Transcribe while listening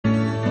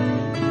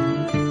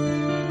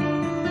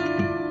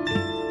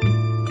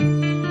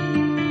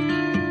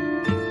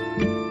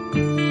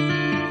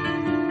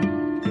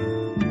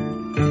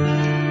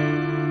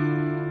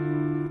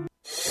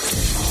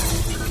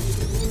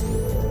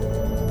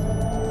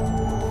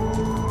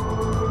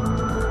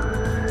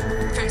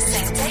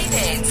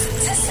David's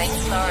to St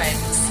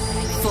Florence.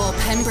 For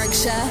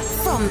Pembrokeshire,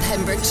 from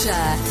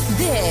Pembrokeshire,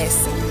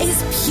 this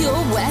is Pure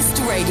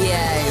West Radio.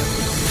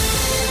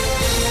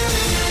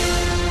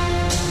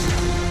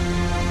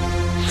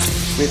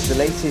 With the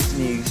latest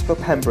news for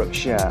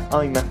Pembrokeshire,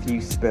 I'm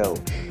Matthew Spill.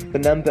 The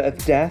number of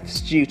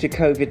deaths due to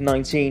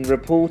COVID-19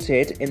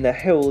 reported in the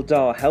Hywel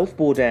Dda Health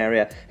Board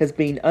area has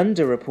been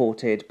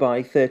underreported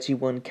by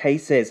 31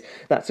 cases.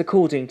 That's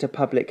according to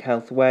Public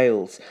Health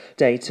Wales.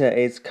 Data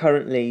is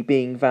currently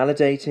being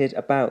validated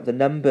about the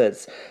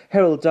numbers.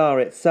 Hywel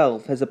Dda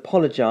itself has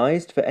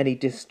apologised for any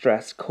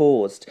distress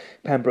caused.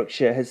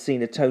 Pembrokeshire has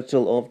seen a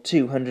total of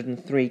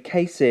 203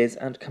 cases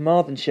and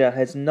Carmarthenshire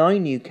has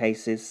 9 new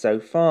cases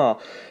so far.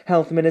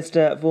 Health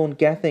Minister Vaughan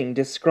Gething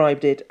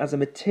described it as a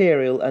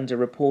material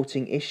underreporting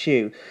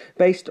issue.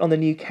 Based on the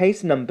new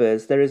case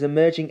numbers, there is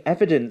emerging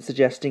evidence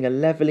suggesting a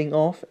levelling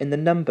off in the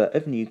number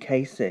of new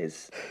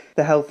cases.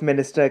 The Health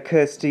Minister,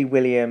 Kirsty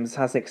Williams,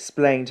 has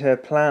explained her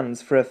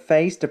plans for a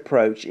phased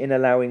approach in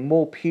allowing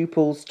more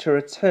pupils to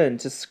return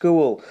to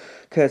school.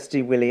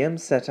 Kirsty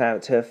Williams set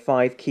out her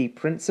 5 key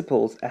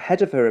principles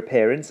ahead of her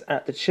appearance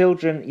at the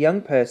Children,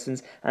 Young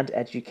Persons and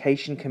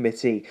Education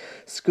Committee.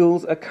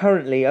 Schools are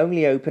currently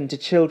only open to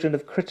children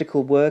of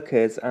critical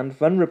workers and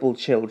vulnerable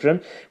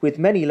children, with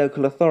many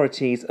local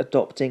authorities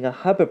adopting a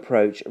hub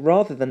approach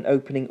rather than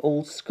opening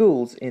all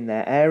schools in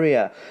their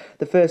area.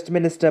 The First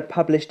Minister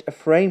published a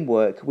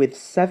framework with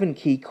 7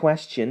 key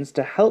questions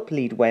to help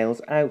lead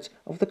Wales out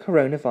of the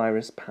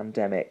coronavirus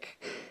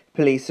pandemic.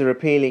 Police are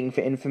appealing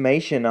for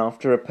information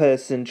after a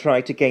person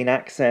tried to gain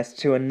access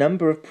to a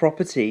number of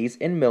properties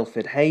in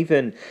Milford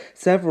Haven.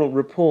 Several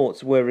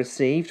reports were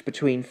received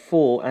between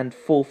 4 and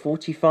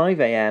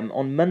 4:45 a.m.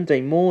 on Monday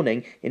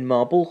morning in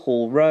Marble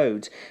Hall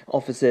Road.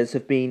 Officers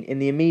have been in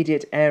the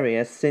immediate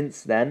area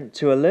since then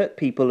to alert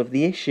people of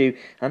the issue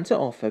and to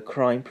offer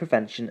crime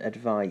prevention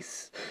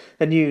advice.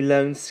 A new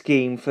loan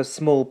scheme for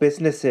small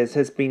businesses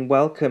has been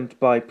welcomed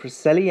by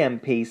Preseli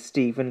MP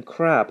Stephen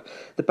Crabb.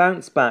 The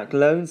Bounce Back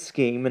loan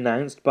scheme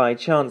announced by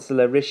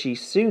Chancellor Rishi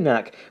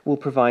Sunak will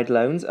provide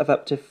loans of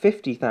up to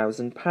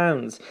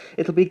 £50,000.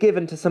 It'll be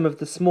given to some of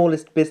the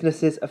smallest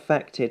businesses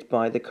affected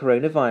by the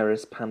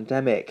coronavirus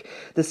pandemic.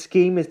 The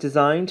scheme is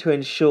designed to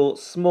ensure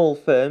small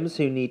firms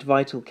who need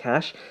vital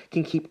cash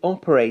can keep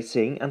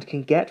operating and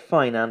can get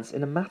finance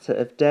in a matter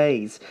of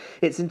days.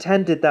 It's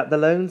intended that the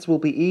loans will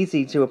be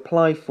easy to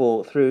apply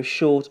for through a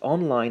short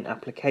online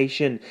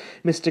application.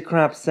 Mr.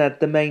 Crabb said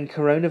the main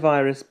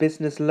coronavirus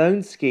business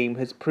loan scheme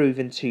has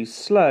proven too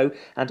slow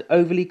and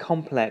overly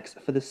complex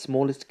for the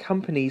smallest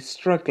companies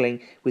struggling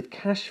with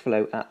cash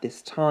flow at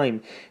this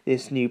time.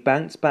 This new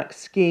bounce back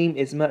scheme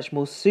is much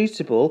more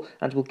suitable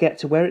and will get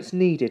to where it's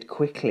needed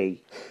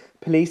quickly.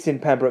 Police in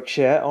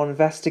Pembrokeshire are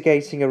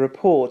investigating a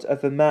report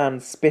of a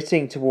man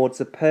spitting towards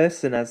a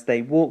person as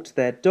they walked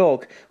their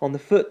dog on the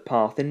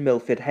footpath in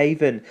Milford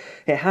Haven.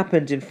 It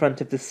happened in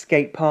front of the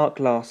skate park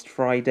last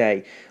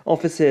Friday.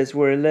 Officers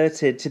were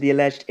alerted to the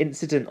alleged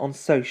incident on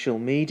social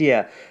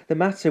media. The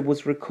matter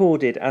was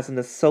recorded as an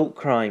assault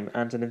crime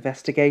and an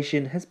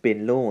investigation has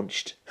been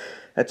launched.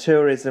 A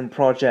tourism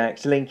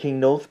project linking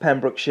North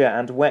Pembrokeshire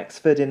and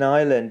Wexford in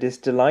Ireland is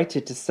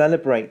delighted to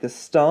celebrate the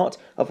start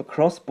of a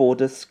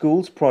cross-border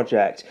schools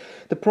project.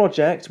 The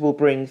project will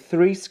bring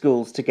 3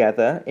 schools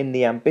together in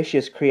the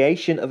ambitious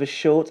creation of a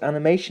short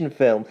animation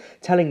film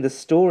telling the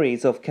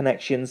stories of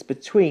connections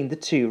between the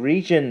 2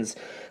 regions.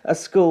 A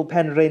school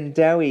Penrhyn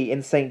Dewi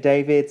in St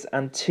David's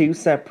and 2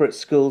 separate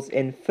schools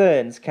in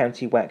Ferns,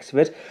 County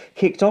Wexford,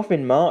 kicked off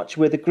in March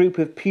with a group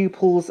of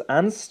pupils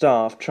and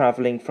staff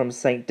travelling from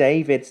St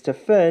David's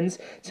to Ferns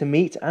to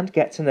meet and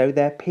get to know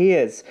their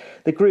peers.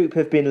 The group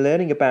have been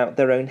learning about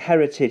their own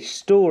heritage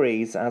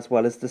stories as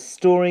well as the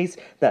stories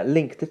that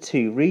link the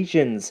 2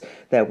 regions.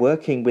 They're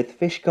working with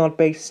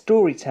Fishguard-based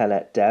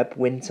storyteller Deb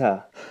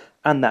Winter.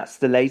 And that's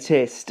the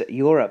latest.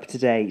 You're up to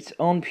date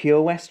on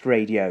Pure West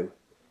Radio.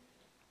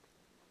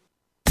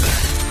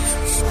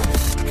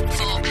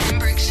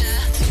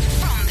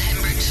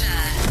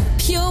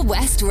 Pure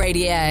West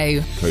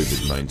Radio.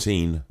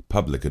 COVID-19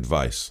 public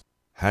advice.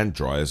 Hand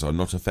dryers are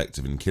not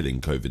effective in killing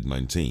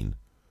COVID-19,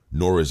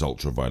 nor is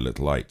ultraviolet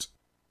light.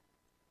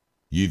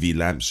 UV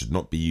lamps should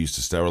not be used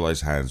to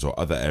sterilise hands or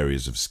other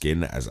areas of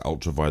skin, as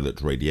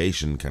ultraviolet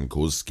radiation can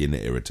cause skin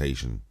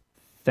irritation.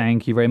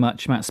 Thank you very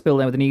much, Matt Spill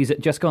there with the news at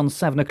just gone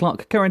 7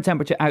 o'clock. Current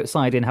temperature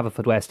outside in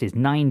Haverfordwest is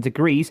 9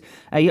 degrees.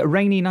 A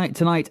rainy night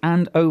tonight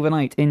and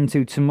overnight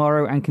into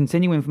tomorrow, and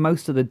continuing for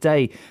most of the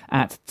day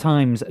at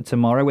times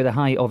tomorrow with a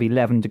high of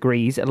 11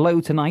 degrees. A low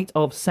tonight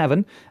of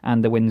 7,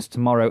 and the winds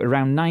tomorrow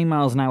around 9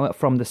 miles an hour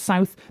from the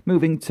south,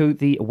 moving to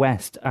the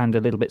west and a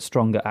little bit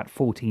stronger at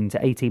 14 to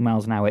 18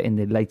 miles an hour in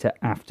the later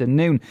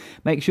afternoon.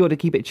 Make sure to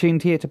keep it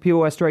tuned here to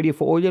Pure West Radio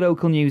for all your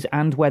local news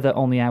and weather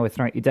on the hour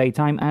throughout your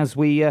daytime as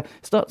we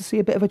start to see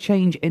a bit of a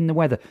change in the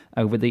weather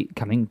over the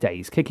coming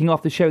days. Kicking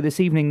off the show this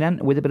evening then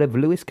with a bit of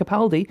Lewis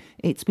Capaldi.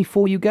 It's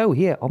Before You Go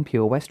here on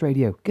Pure West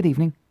Radio. Good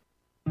evening.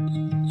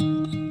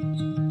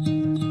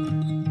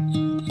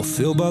 I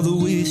fell by the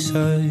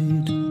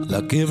wayside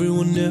like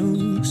everyone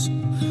else.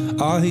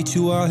 I hate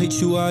you, I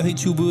hate you, I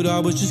hate you, but I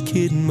was just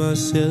kidding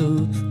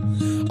myself.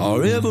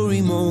 Our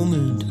every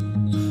moment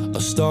I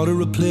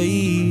started a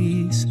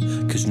place,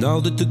 'cause now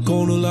that they're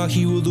gone, all I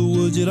hear were the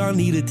words that I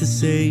needed to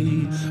say.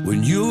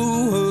 When you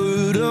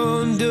hurt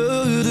under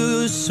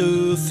the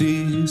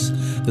surface,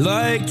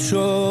 like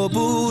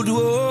troubled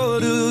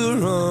water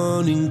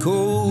running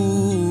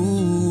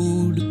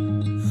cold.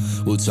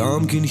 Well,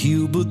 time can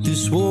heal, but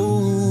this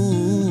won't.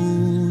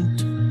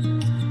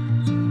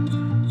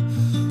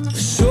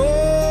 So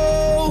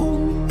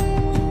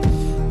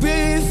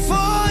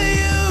before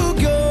you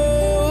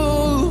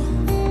go,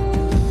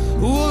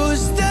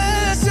 was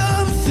there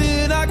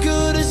something I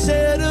could have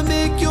said to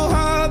make your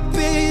heart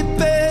beat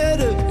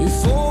better?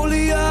 If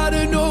only I'd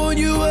have known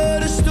you were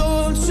the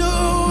storm to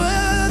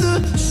weather.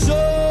 So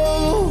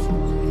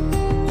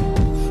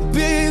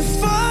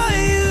before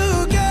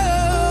you go,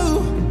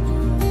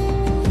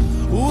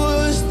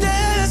 was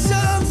there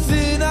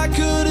something I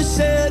could have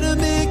said to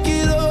make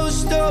it all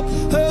stop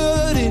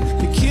hurting?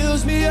 It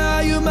kills me how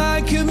your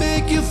mind can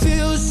make you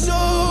feel so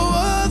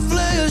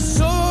worthless.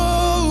 So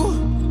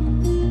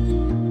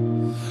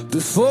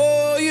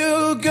before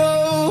you go,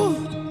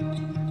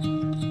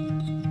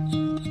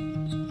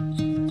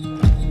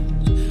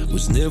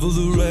 was never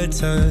the right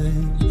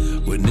time,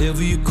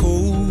 whenever you're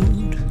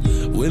cold.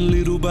 Went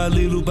little by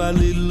little by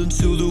little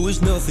until there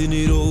was nothing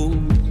at all.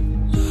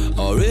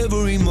 Our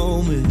every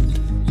moment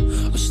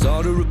I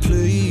started to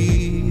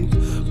play,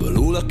 but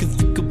all I can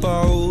think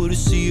about is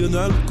seeing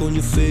that look on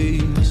your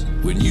face.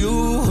 When you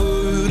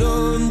hurt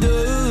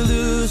under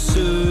the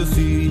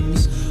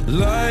surface,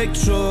 like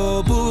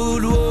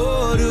troubled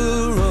water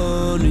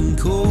running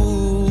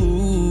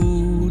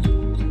cold.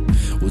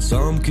 Well,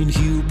 time can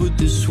heal, but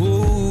this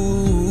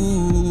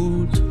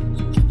won't.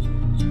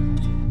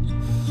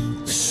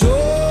 So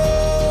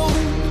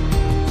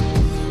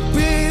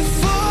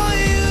before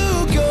you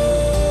go,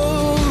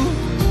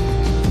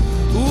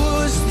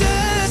 was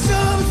there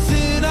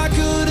something I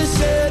could have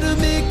said to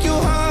make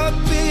your heart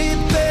beat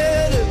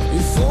better?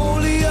 If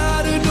only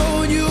I'd have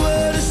known you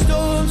were the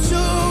storm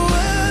to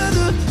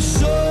weather.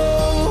 So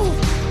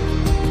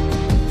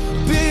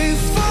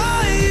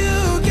before you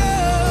go,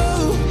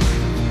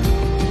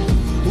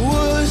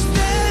 was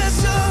there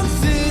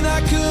something I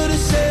could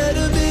have said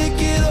to make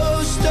it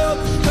all stop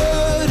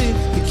hurting?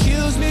 It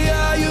kills me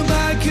how your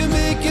mind can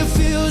make you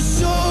feel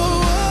so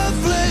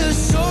worthless.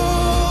 So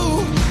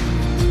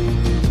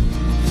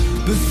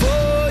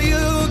before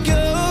you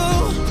go,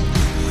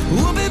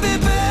 we'll be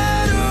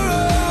better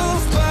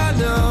off by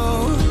now.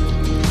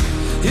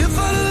 If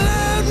I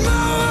let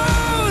my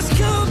walls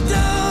come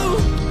down,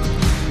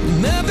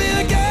 maybe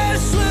I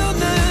guess we'll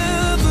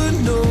never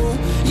know.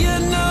 You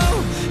know,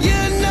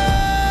 you know.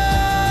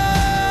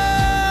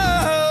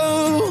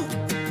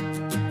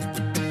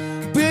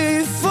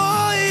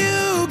 Before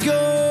you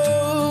go,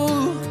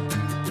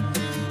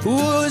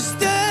 was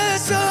there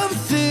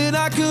something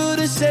I could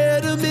have said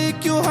to make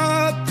your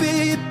heart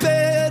beat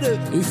better?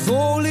 If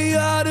only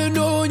I'd have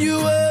known you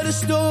were the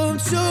storm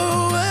to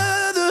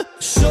weather.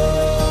 So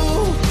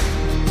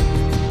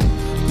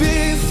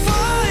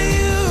before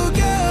you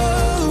go,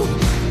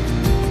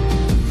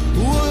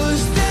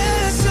 was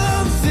there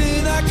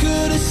something I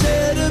could have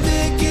said to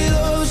make it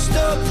all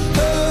stop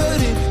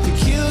hurting? It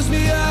kills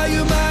me how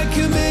your mind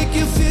can make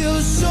you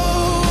feel so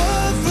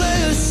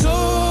worthless. So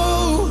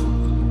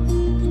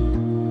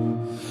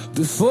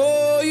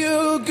before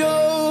you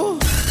go.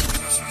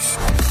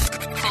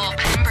 For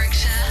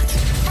Pembrokeshire,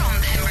 from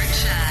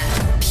Pembrokeshire,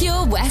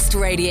 Pure West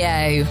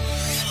Radio.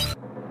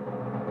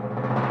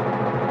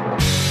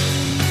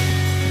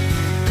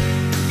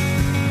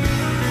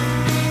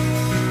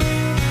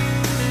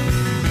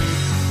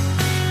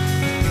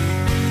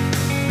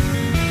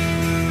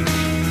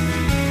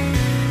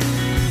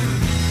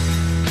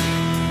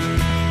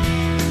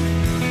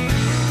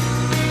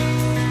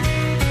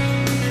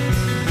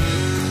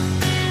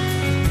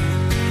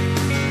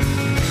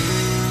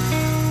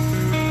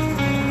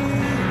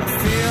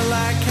 Feel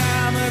like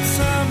I'm at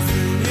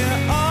something you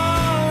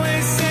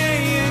always say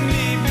you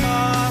need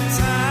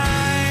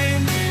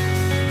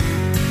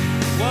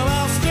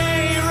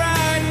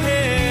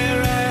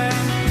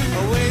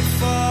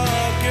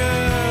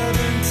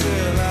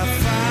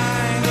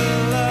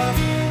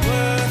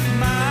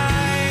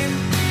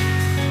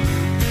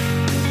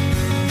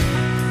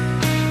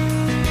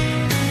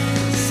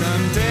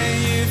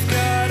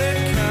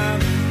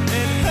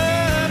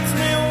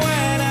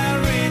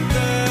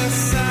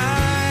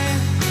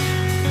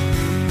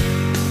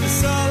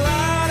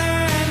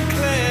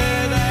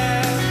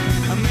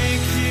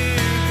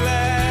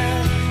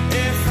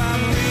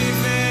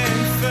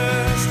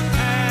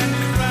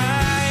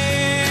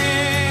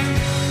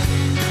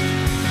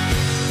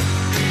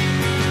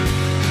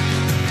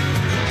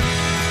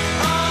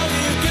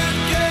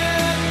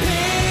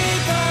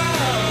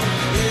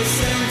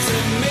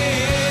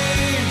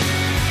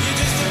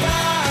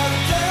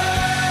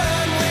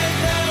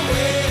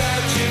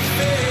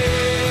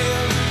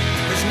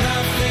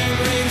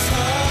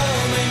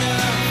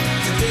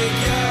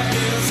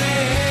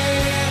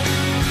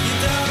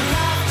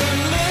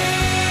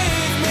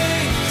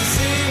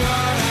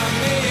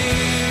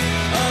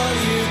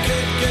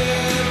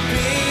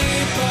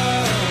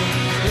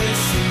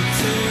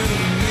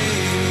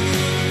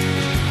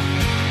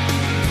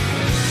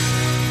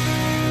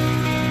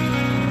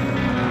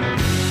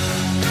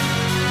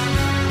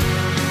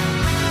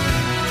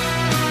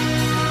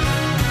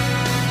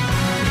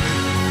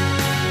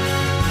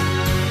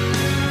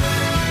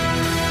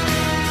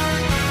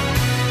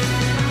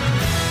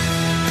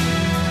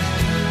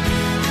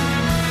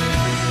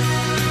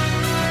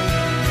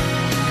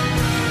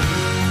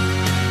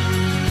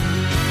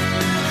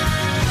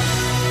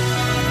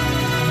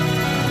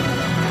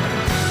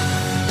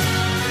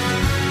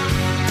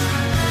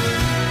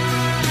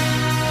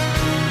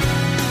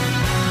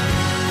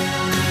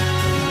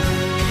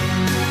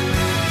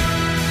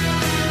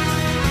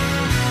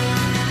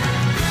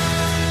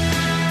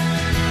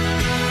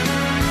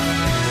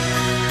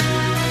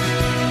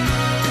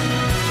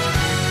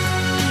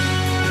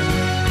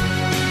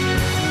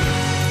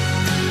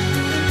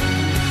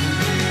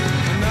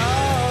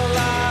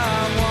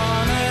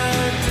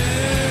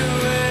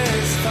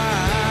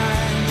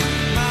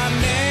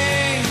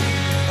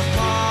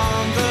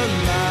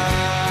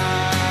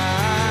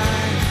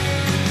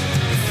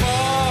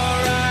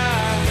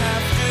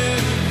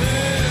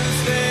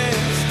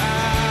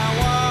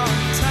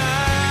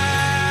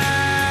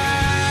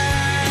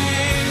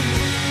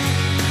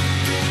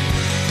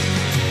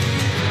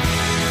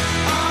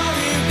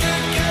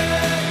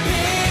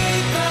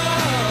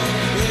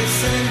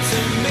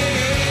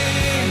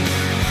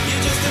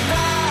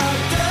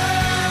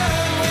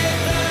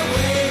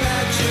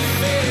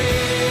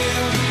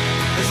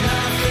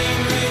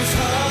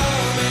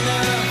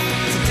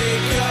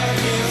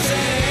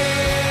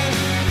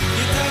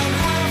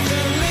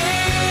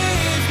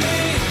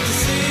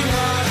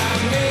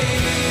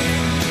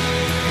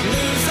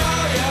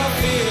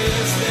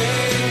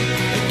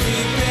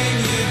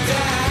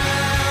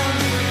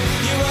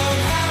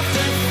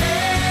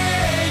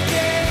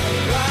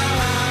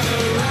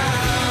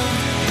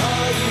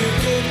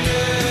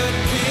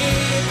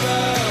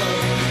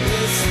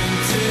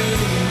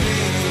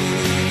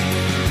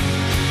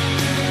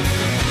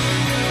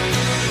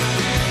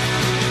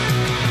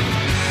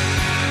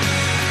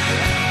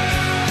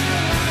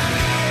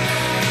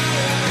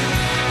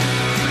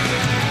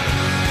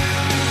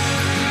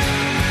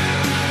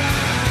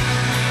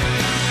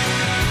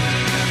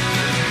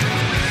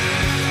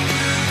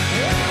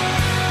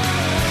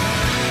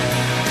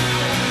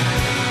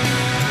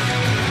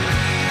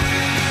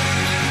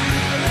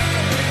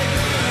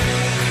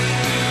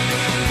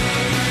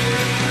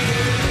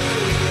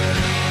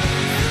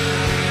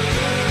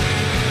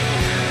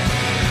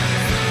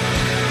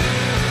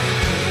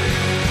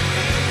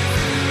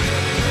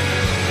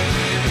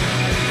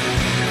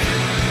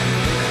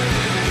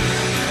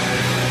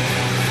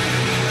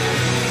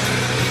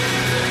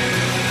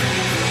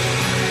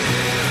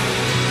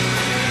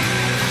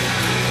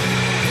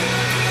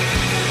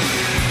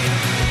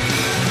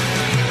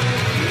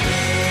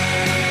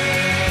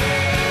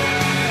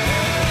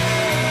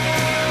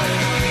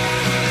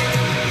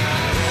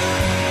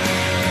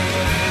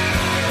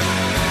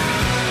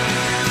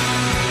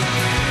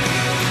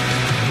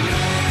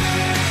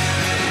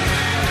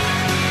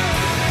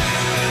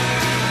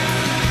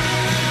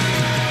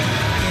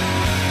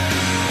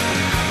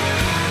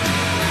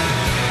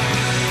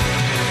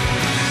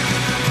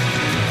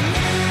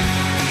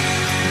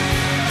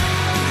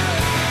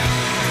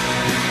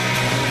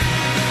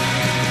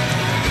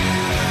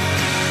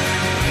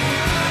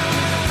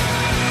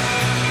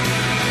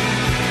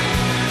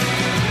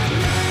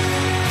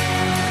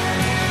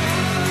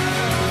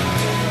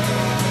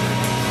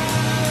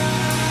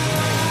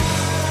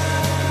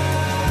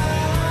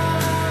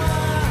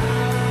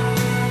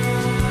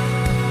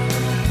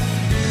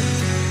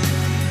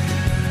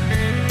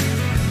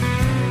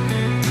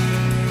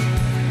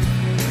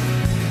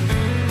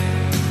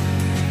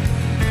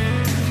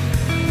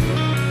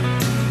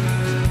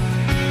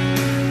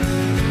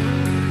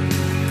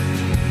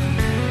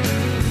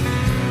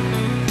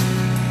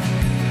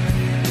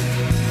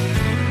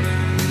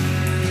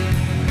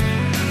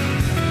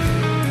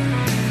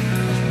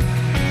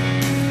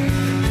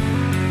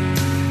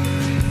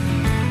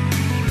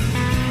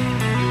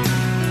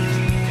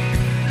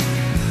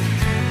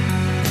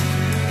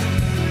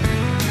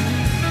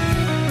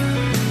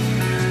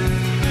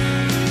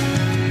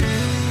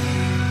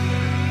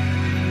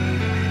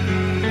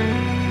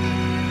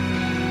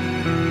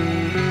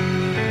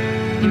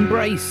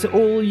grace,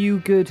 all you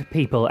good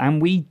people,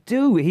 and we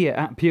do here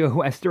at Pure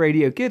West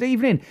Radio. Good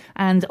evening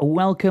and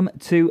welcome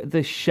to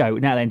the show.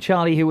 Now then,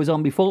 Charlie, who was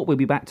on before, will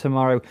be back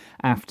tomorrow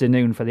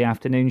afternoon for the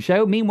afternoon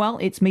show. Meanwhile,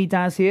 it's me,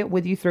 Daz, here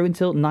with you through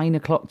until 9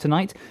 o'clock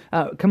tonight.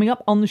 Coming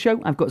up on the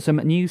show, I've got some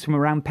news from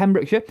around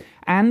Pembrokeshire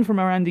and from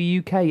around the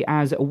UK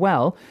as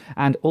well,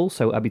 and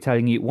also I'll be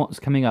telling you what's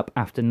coming up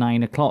after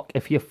 9 o'clock.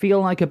 If you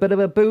feel like a bit of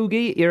a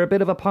boogie, you're a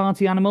bit of a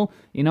party animal,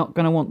 you're not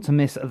going to want to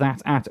miss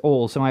that at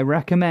all. So I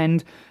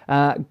recommend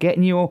getting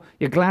your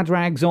glad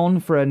rags on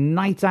for a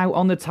night out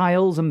on the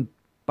tiles, and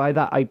by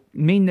that I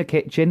mean the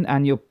kitchen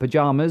and your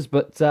pyjamas,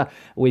 but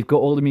we've got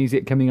all the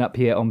music coming up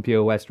here on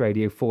Pure West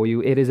Radio for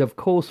you. It is, of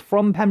course,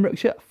 from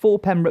Pembrokeshire, for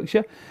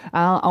Pembrokeshire.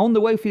 On the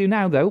way for you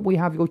now, though, we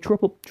have your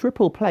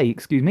triple play,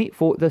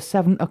 for the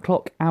 7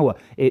 o'clock hour.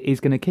 It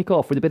is going to kick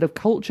off with a bit of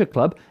Culture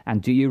Club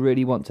and Do You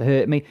Really Want to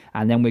Hurt Me?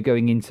 And then we're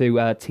going into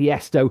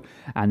Tiesto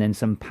and then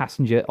some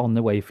Passenger on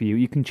the way for you.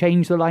 You can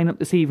change the lineup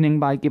this evening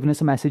by giving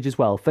us a message as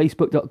well.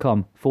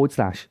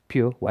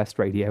 Facebook.com/Pure West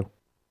Radio.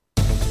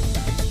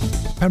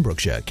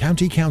 Pembrokeshire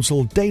County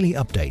Council daily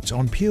updates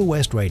on Pure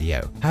West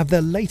Radio have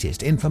the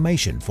latest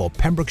information for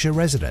Pembrokeshire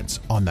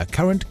residents on the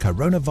current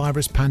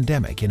coronavirus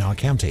pandemic in our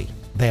county.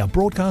 They are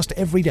broadcast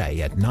every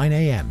day at 9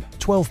 a.m,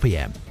 12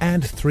 p.m,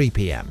 and 3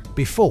 p.m.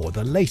 before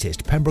the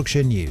latest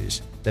Pembrokeshire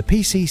news. The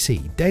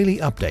PCC Daily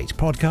Update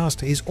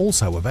podcast is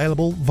also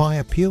available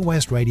via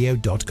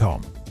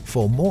purewestradio.com.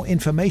 For more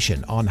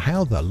information on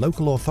how the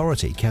local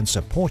authority can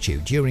support you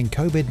during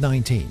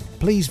COVID-19,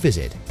 please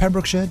visit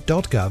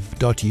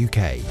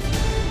pembrokeshire.gov.uk.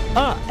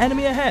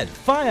 Enemy ahead!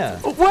 Fire!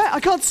 Oh, where? I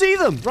can't see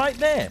them! Right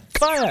there!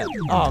 Fire!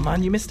 Oh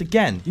man, you missed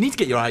again. You need to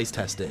get your eyes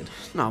tested.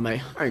 Nah,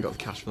 mate, I ain't got the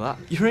cash for that.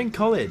 You're in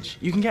college.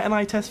 You can get an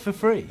eye test for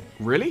free.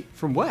 Really?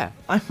 From where?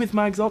 I'm with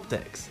Mags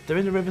Optics. They're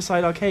in the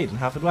Riverside Arcade in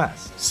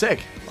Haverfordwest.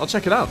 Sick. I'll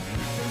check it out.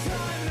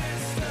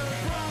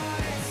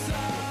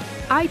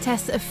 Eye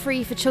tests are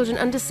free for children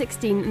under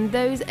 16 and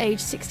those aged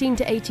 16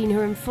 to 18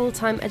 who are in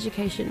full-time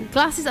education.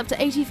 Glasses up to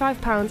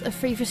 £85 are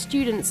free for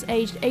students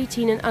aged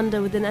 18 and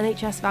under with an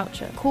NHS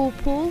voucher. Call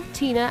Paul,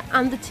 Tina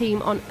and the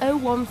team on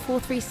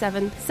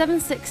 01437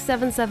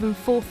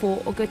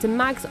 767744 or go to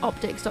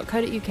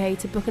magsoptics.co.uk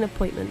to book an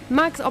appointment.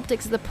 Mags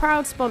Optics are the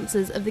proud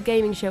sponsors of the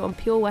gaming show on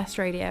Pure West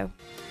Radio.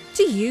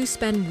 Do you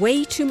spend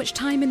way too much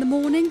time in the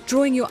morning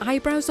drawing your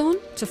eyebrows on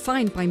to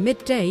find by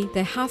midday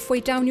they're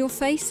halfway down your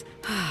face?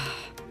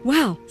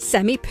 Well,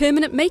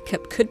 semi-permanent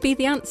makeup could be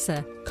the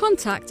answer.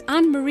 Contact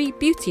Anne-Marie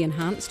Beauty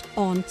Enhanced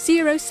on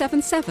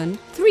 077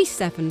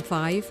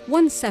 375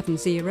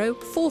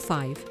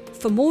 17045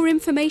 for more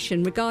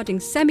information regarding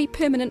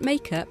semi-permanent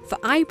makeup for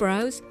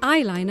eyebrows,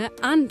 eyeliner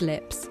and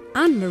lips.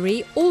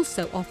 Anne-Marie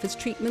also offers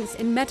treatments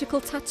in medical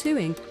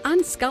tattooing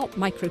and scalp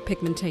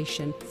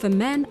micropigmentation for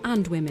men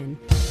and women.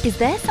 Is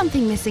there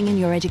something missing in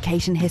your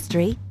education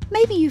history?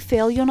 Maybe you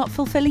feel you're not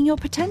fulfilling your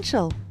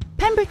potential.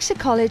 Pembrokeshire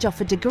College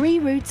offer degree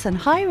routes and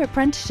higher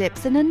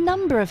apprenticeships in a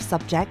number of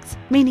subjects,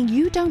 meaning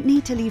you don't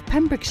need to leave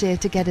Pembrokeshire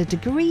to get a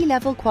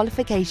degree-level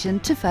qualification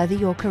to further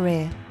your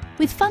career.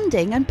 With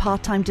funding and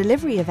part-time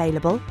delivery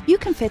available, you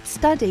can fit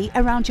study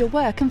around your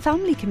work and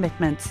family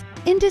commitments.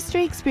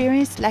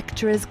 Industry-experienced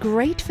lecturers,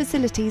 great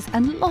facilities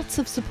and lots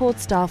of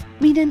support staff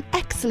mean an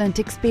excellent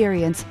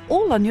experience,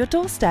 all on your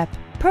doorstep.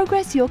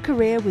 Progress your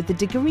career with the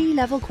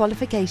degree-level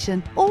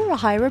qualification or a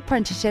higher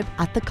apprenticeship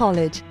at the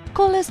college.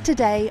 Call us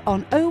today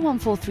on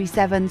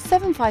 01437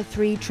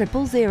 753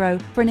 000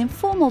 for an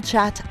informal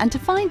chat and to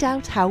find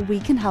out how we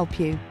can help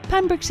you.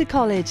 Pembrokeshire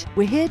College,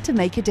 we're here to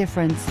make a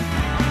difference.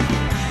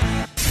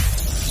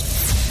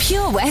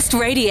 Pure West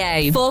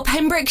Radio, for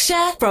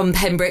Pembrokeshire, from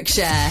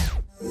Pembrokeshire.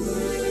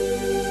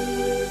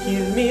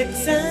 Give me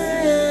time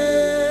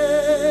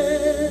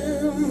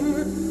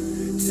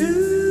to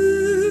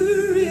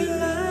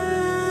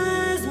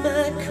realize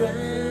my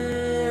crime.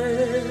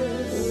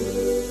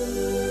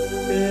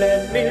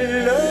 Let me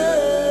love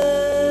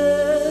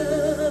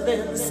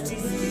and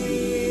steal.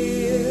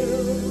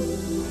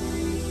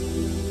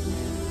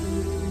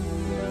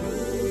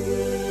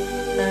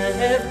 I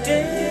have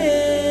danced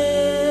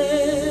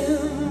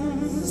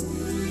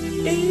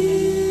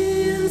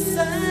inside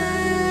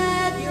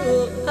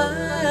your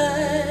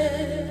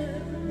eyes.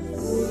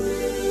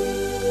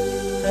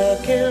 How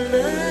can I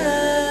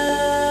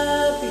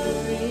be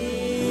real?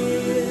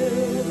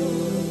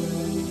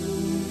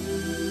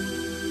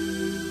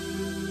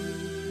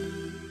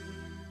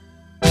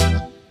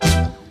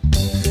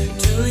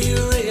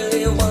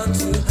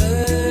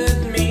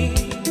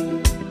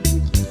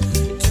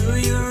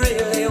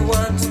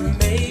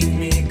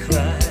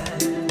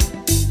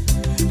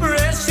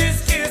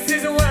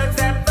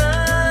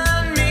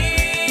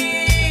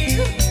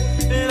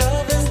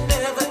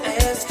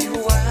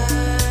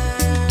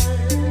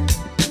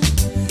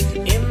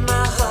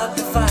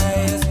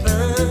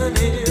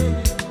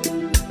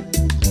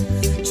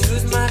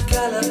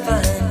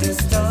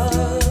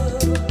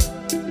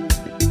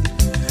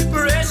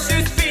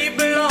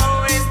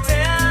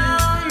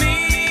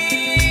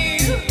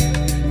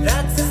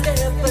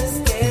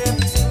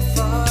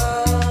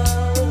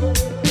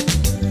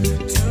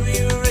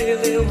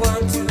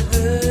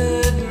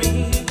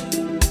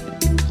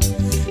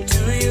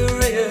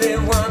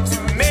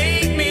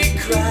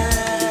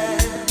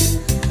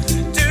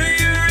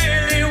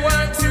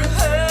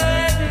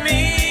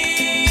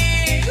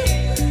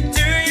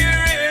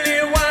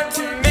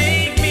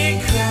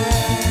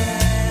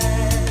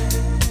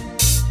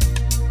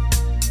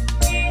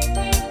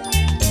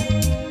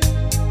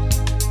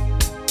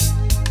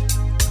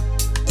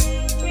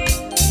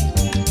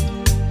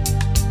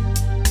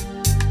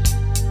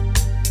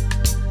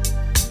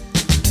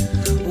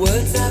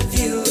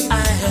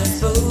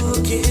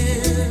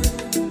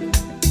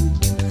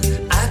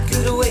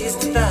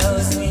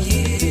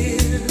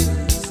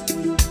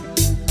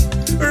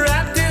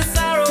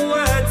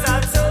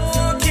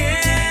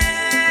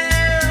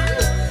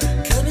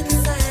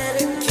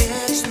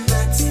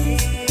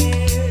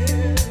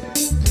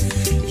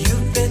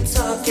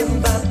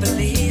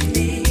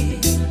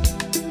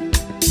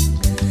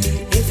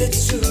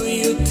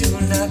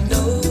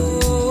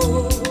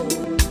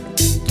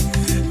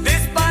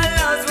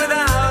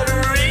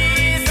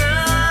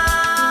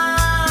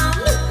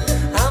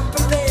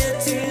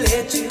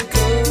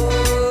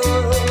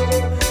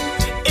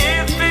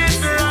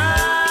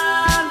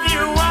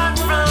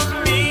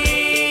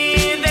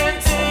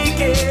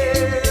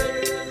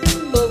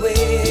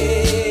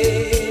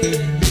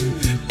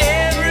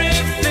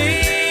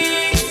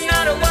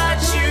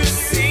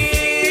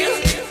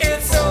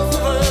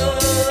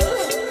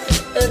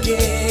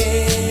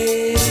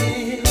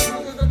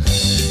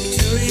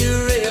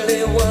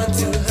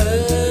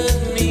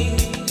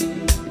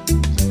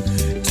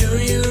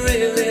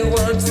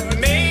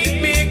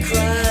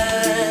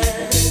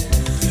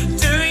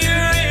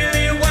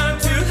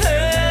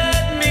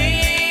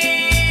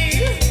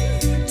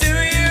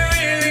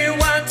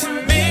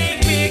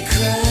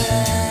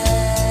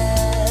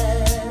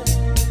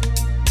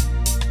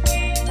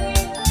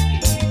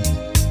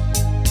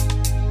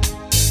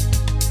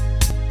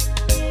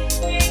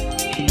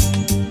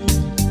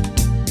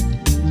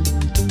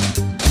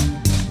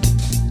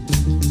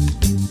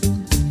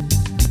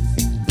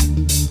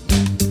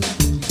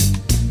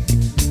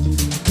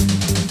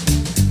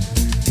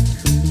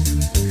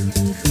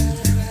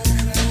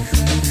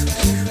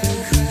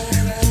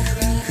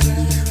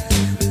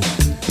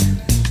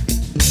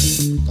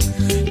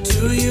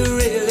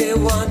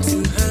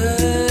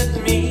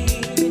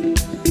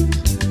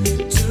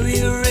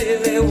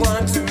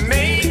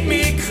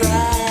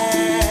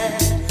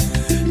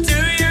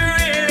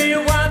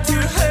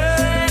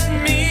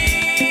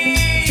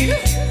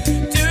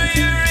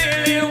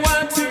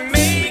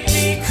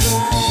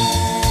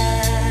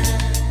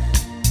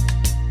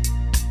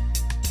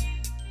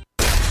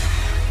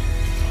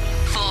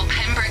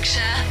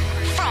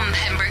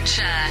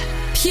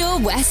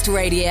 Pure West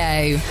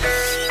Radio.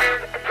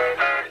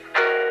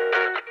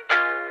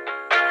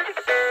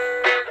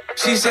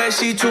 She said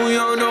she too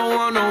young, don't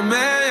want no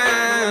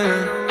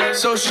man,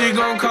 so she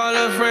gon' call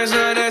her friends,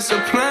 now that's a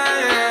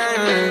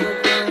plan.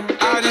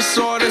 I just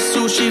ordered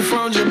sushi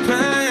from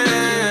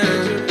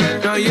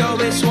Japan. Now yo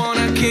bitch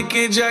wanna kick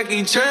it,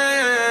 Jackie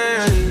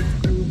Chan.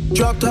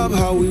 Drop top,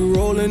 how we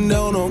rollin'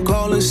 down on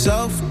Collins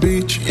South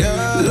Beach.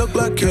 Yeah, look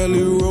like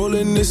Kelly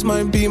rollin', this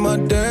might be my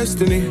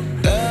destiny.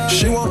 Yeah.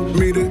 She want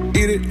me to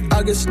eat it,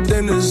 I guess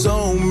then it's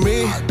on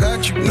me. I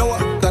got you, know I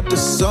got the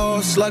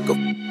sauce like a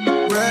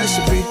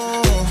recipe.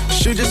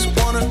 She just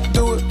wanna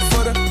do it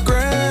for the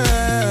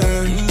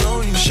grand.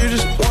 She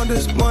just want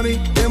this money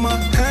in my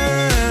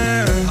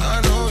hand.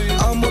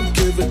 I'ma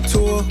give it to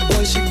her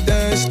when she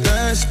dance,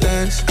 dance,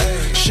 dance.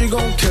 She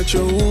gon' catch a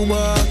Uber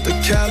out the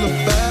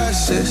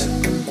Calabasas.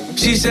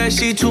 She said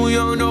she too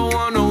young, don't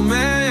want no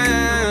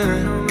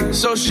man,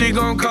 so she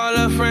gon' call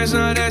her friends,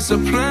 now that's a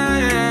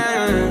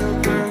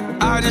plan.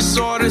 I just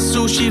ordered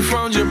sushi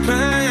from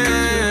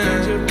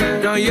Japan.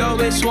 Now yo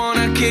bitch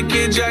wanna kick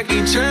it,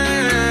 Jackie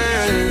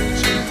Chan.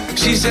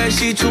 She said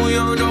she too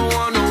young, don't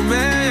want no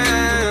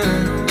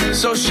man,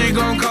 so she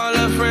gon' call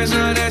her friends,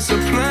 now that's a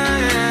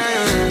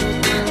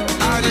plan.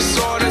 I just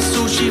ordered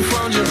sushi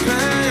from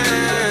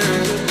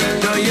Japan.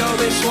 Now yo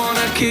bitch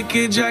wanna kick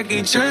it,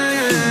 Jackie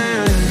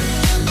Chan.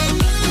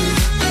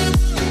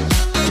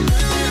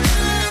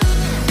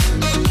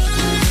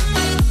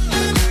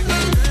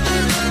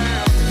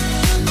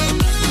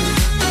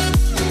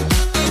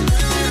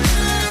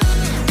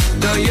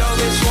 Now yo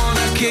bitch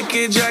wanna kick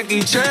it,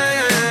 Jackie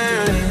Chan.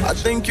 I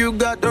think you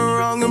got the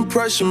wrong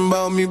impression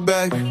about me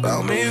back.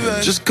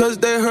 Just cause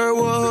they heard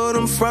what hood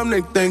I'm from,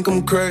 they think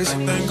I'm crazy.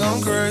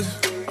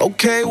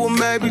 Okay, well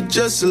maybe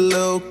just a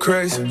little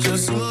crazy.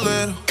 Just a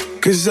little.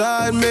 Cause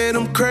I admit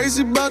I'm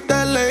crazy about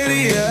that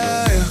lady,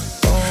 yeah.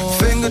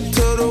 Finger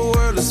to the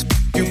world, let's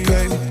you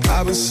pay me.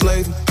 I've been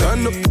slaving,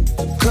 done the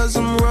cause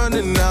I'm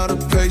running out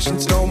of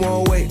patience. No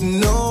more waiting,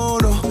 no,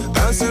 no.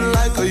 Bouncing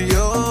like a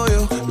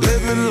yo-yo.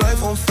 Living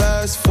life on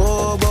fast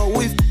forward, but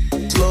we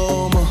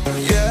slow-mo,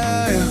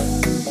 yeah.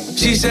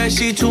 She said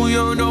she too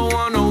young, don't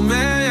want no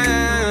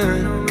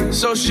man,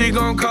 so she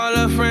gon' call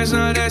her friends,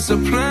 now that's a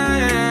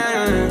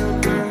plan.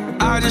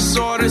 I just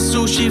ordered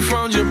sushi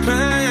from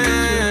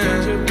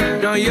Japan.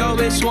 Now yo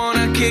bitch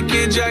wanna kick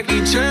it,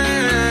 Jackie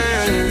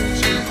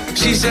Chan.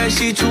 She said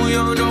she too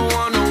young, don't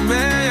want no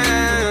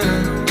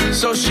man,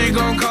 so she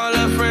gon' call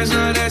her friends,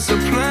 now that's a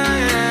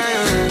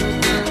plan.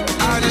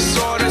 I just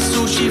ordered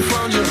sushi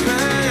from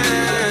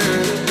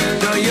Japan.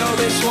 Now yo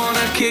bitch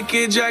wanna kick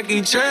it,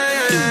 Jackie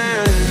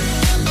Chan.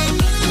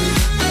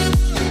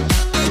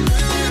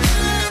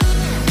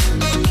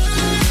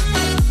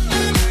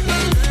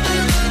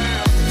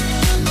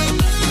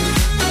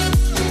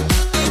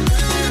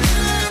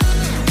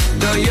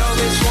 Now yo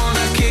bitch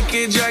wanna kick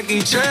it,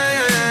 Jackie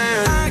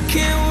Chan. I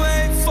can't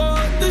wait for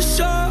the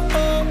show.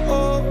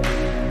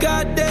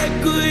 Got that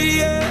good,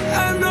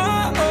 yeah, I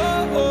know.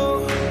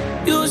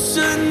 You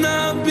should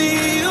not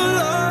be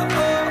alone.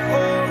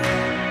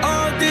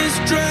 All this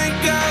drink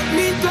got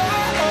me low.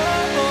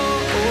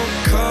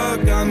 Car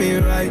got me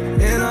right,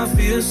 and I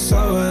feel so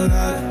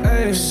alive.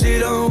 Ay, she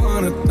don't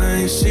wanna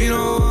think, she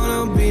don't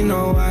wanna be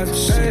no wife.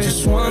 She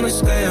just wanna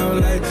stay out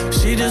late,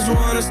 she just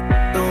wanna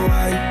no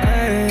wife.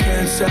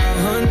 Can't tell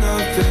her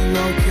nothing,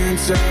 no, can't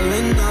tell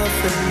her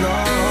nothing, no.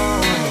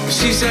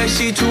 She said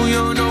she too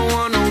young, don't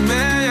want no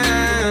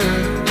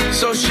man,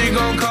 so she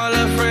gon' call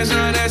her friends,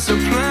 now that's a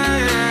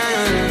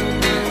plan.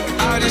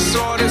 I just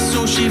ordered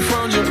sushi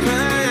from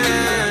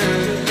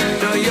Japan.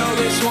 Now yo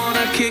bitch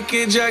wanna kick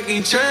it,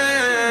 Jackie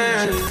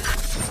Chan.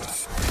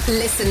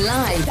 Listen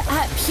live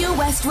at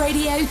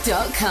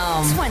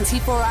purewestradio.com.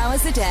 24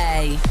 hours a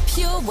day.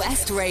 Pure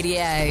West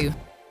Radio.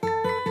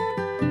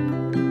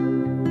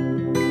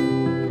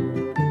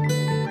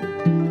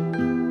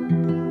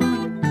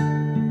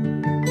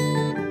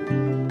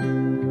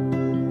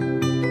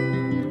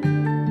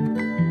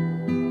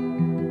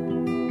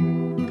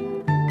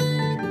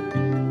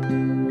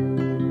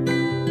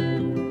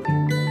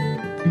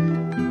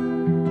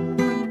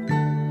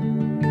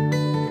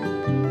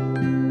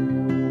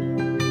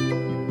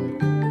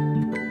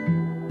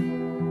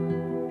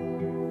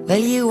 Well,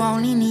 you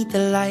only need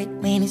the light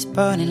when it's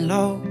burning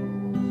low.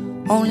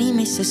 Only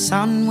miss the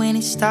sun when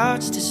it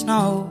starts to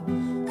snow.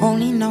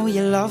 Only know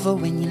you love her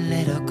when you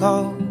let her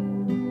go.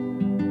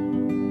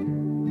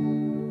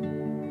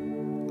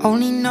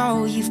 Only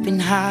know you've been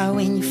high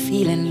when you're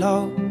feeling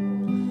low.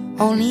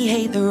 Only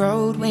hate the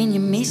road when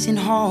you're missing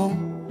home.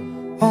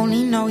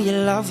 Only know you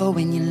love her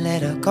when you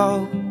let her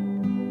go.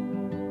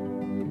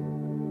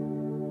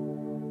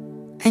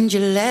 And you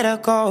let her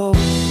go.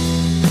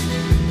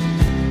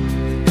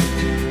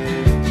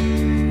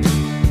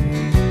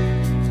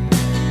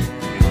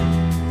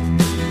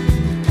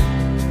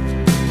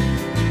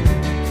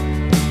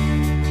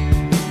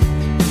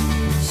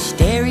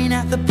 Staring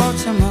at the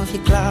bottom of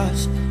your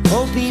glass,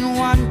 hoping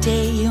one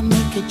day you'll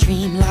make a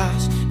dream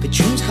last. But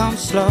dreams come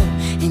slow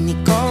and they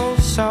go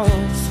so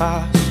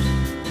fast.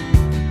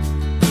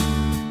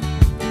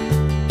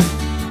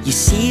 You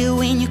see it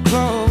when you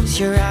close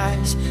your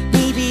eyes.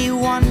 Maybe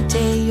one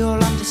day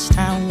you'll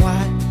understand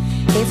why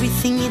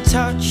everything you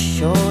touch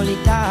surely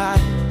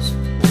dies.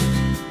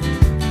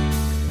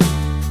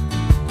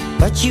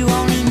 But you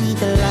only need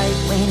the light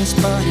when it's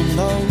burning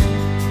low.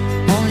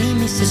 Only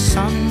miss the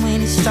sun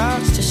when it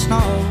starts to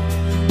snow.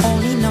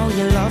 Only know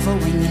you love her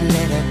when you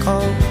let her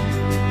go.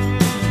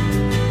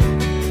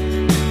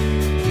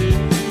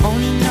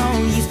 Only know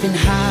you've been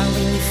high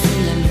when you're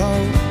feeling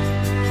low.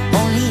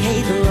 Only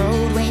hate the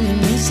road when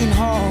you're missing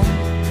home.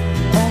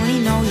 Only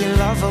know you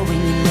love her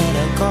when you let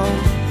her go.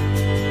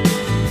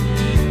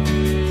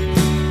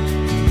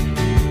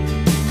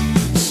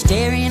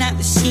 Staring at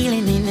the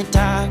ceiling in the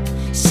dark.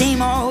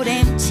 Same old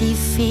empty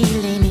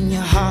feeling in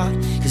your heart.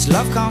 'Cause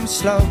love comes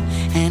slow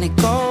and it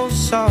goes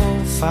so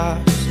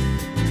fast.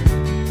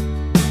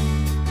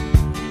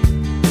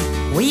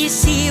 Well, you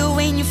see her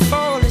when you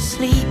fall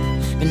asleep,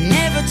 but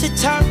never to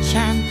touch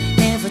and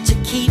never to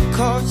keep.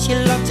 'Cause you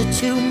loved her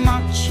too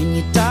much and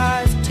you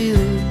dive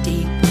too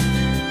deep.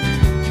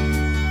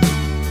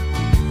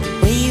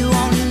 Well, you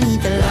only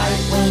need the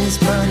light when it's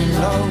burning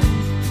low.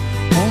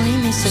 Only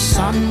miss the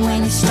sun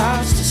when it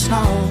starts to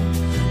snow.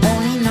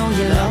 Only know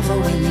you love her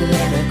when you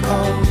let her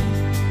go.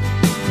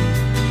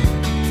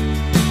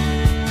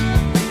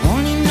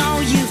 Only know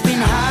you've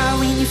been high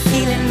when you're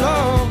feeling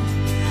low.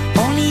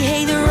 Only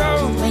hate the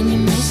road when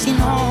you're missing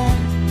home.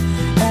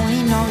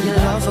 Only know you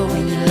love her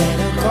when you let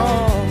her go.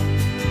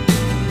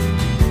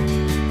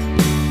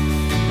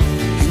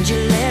 And you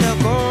let her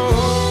go.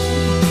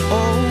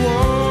 Oh,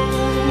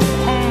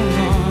 oh, oh.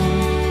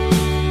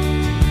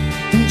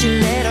 And you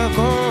let her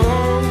go.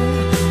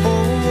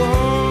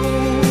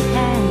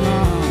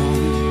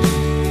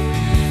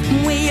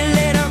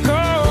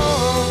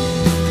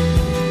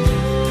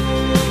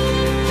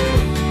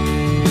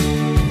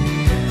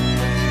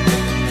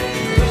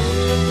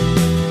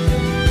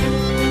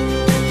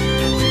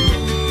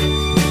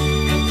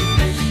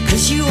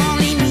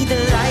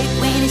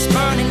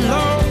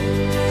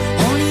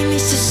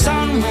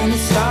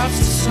 Starts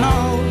to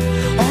snow.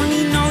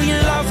 Only know you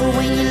love her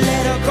when you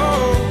let her go.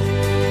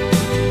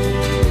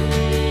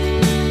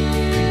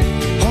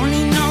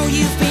 Only know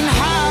you've been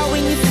high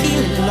when you're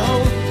feeling low.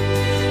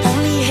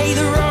 Only hate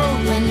the road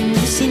when you're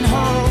missing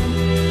home.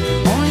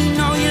 Only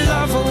know you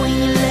love her when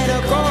you let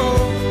her go.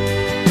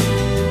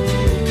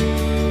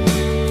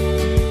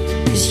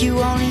 'Cause you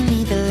only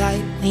need the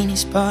light when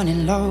it's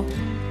burning low.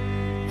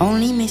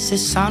 Only miss the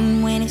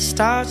sun when it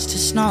starts to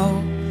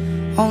snow.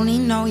 Only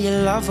know you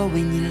love her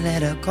when you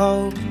let her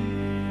go.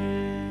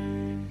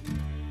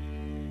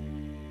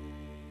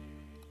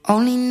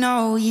 Only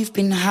know you've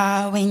been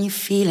high when you're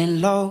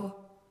feeling low.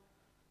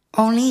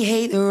 Only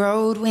hate the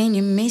road when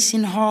you're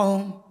missing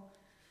home.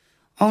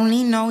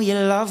 Only know you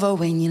love her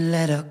when you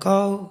let her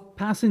go.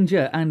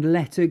 Passenger and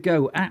Let Her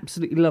Go.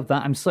 Absolutely love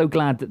that. I'm so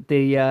glad that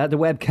the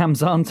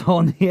webcams aren't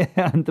on here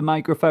and the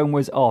microphone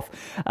was off.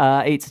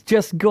 It's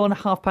just gone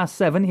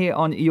 7:30 here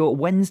on your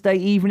Wednesday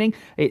evening.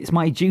 It's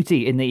my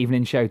duty in the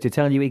evening show to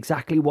tell you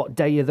exactly what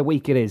day of the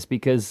week it is,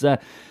 because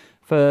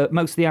for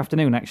most of the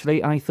afternoon,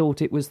 actually, I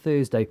thought it was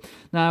Thursday.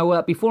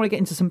 Now, before I get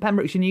into some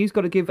Pembrokeshire news,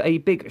 got to give a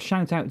big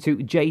shout out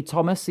to Jay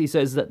Thomas. He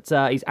says that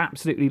he's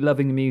absolutely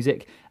loving the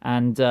music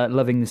and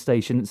loving the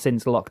station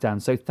since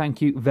lockdown. So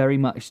thank you very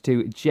much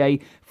to Jay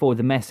for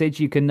the message.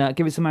 You can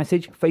give us a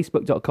message,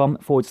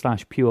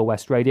 facebook.com/Pure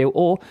West Radio,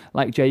 or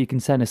like Jay, you can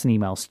send us an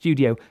email,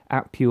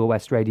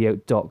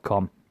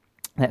 studio@purewestradio.com.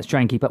 Let's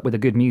try and keep up with the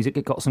good music.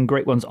 It got some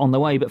great ones on the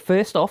way. But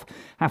first off,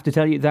 I have to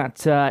tell you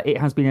that it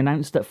has been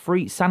announced that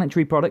free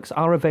sanitary products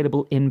are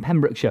available in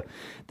Pembrokeshire.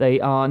 They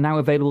are now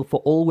available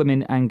for all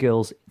women and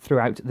girls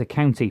throughout the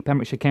county.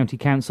 Pembrokeshire County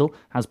Council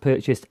has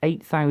purchased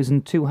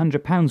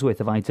 £8,200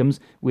 worth of items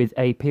with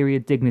a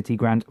period dignity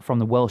grant from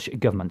the Welsh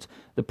Government.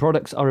 The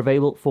products are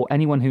available for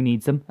anyone who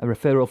needs them. A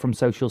referral from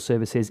social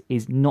services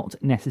is not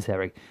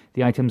necessary.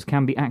 The items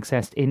can be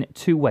accessed in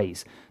two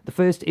ways. The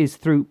first is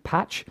through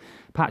Patch.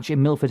 Patch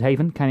in Milford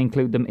Haven can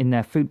include them in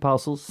their food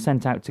parcels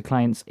sent out to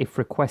clients if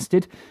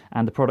requested,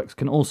 and the products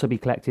can also be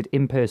collected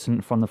in person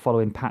from the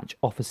following Patch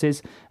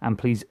offices. And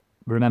please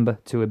remember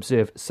to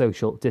observe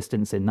social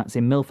distancing. That's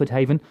in Milford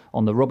Haven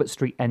on the Robert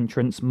Street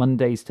entrance,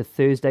 Mondays to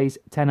Thursdays,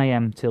 10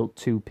 a.m. till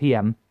 2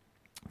 p.m.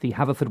 The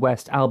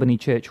Haverfordwest Albany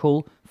Church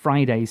Hall,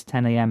 Fridays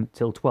 10 a.m.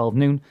 till 12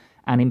 noon.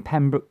 And in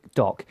Pembroke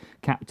Dock,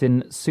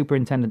 Captain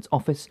Superintendent's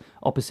office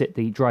opposite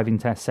the driving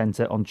test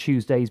centre on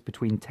Tuesdays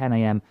between 10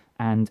 a.m.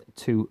 and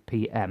 2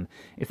 p.m.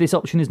 If this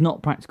option is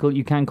not practical,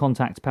 you can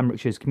contact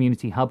Pembrokeshire's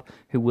Community Hub,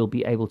 who will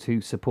be able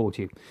to support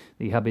you.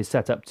 The hub is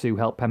set up to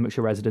help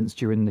Pembrokeshire residents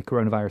during the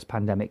coronavirus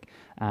pandemic,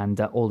 and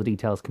all the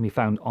details can be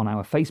found on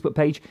our Facebook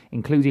page,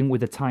 including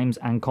with the times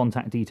and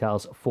contact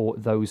details for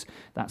those.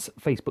 That's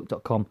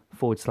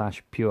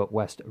facebook.com/Pure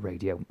West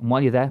Radio. And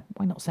while you're there,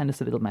 why not send us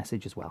a little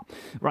message as well?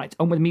 Right,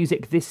 on with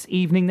music this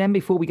evening then,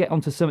 before we get on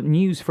to some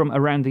news from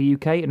around the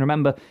UK. And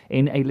remember,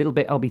 in a little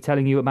bit, I'll be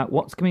telling you about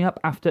what's coming up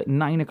after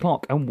 9 o'clock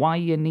and why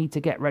you need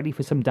to get ready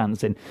for some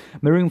dancing.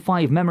 Maroon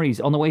 5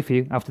 Memories on the way for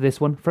you after this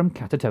one from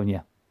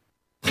Catatonia.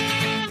 I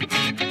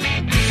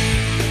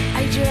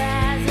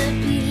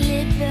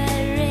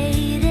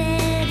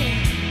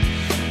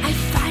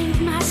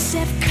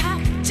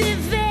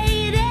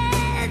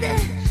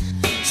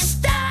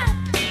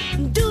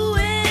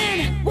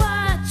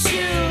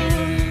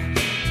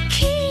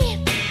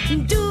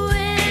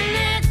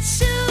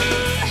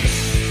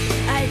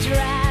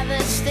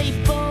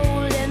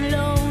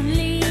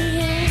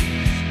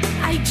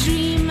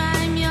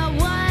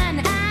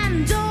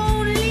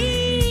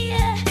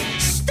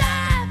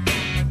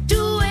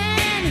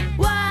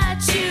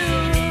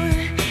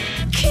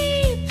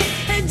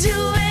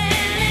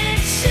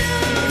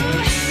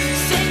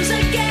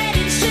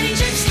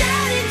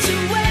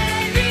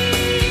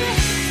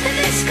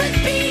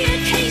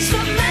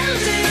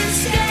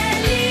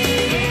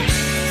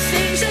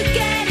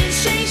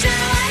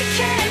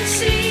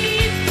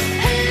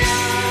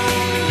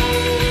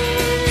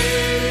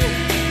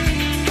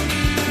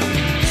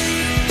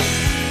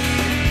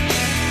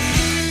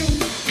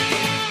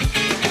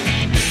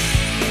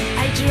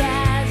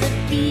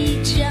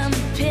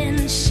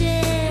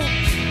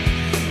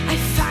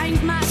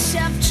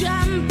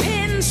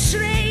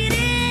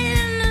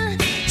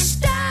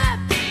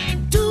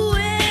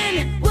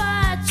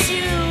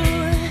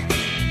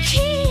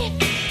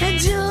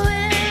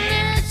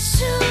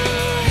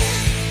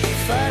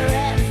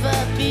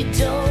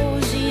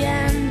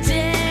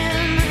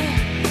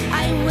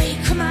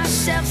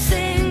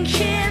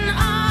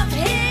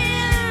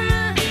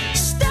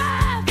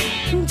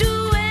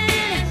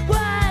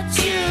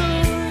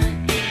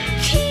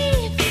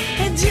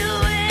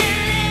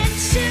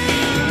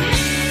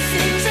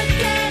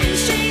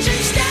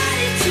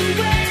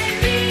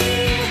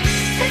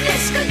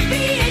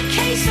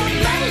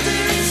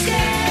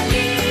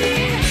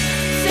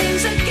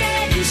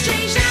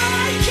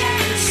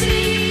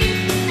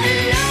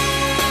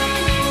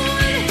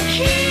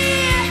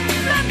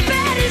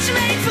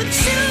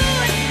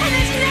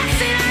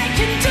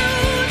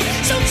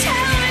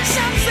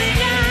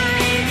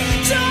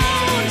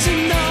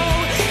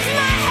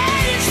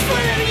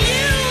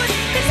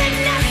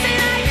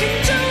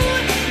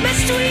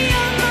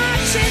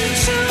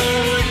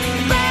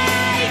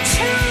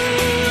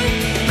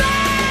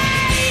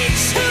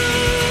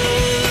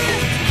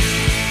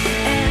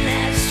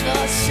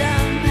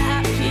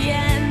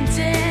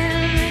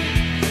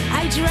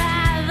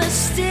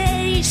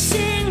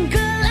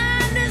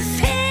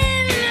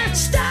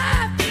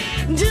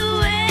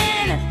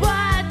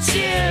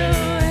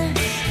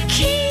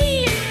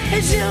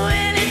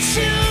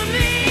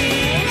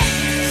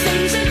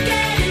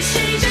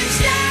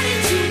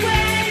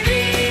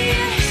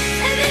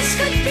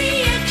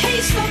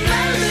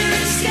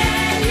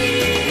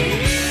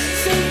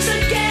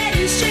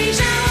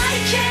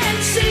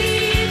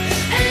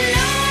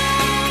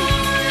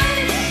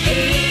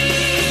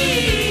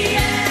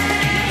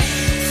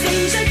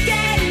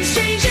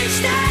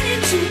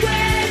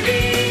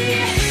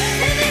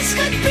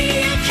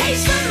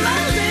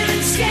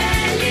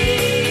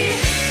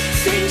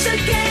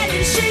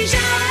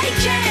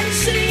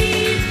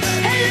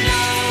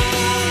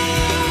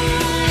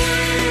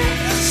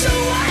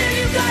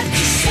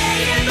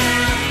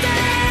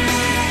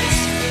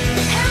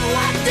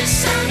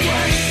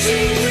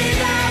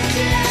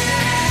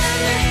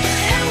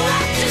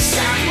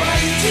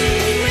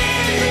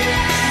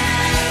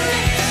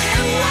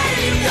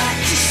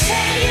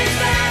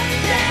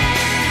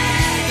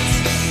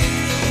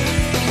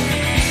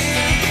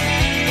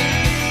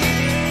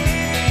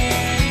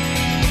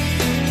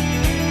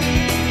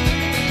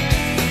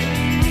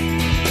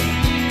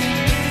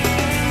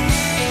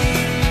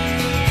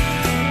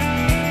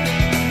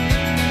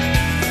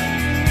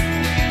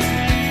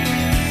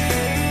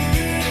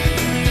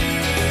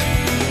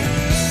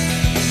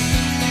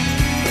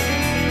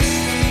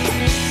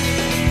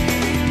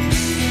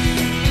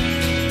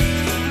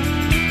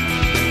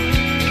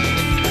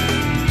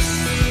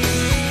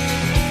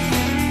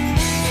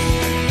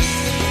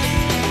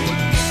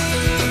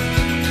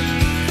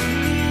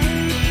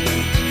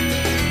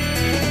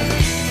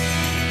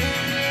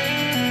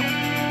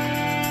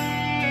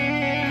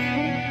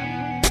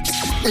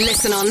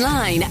Listen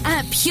online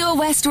at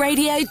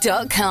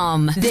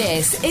purewestradio.com.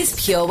 This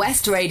is Pure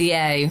West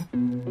Radio.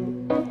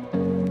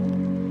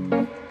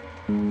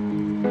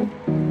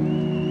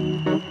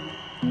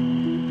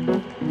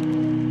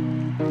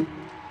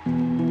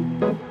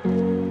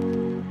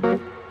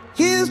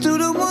 Here's to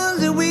the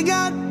ones that we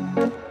got.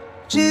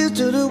 Cheers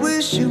to the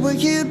wish you were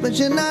here, but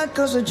you're not.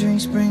 Cause the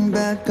drinks bring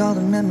back all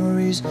the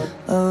memories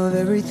of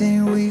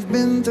everything we've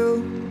been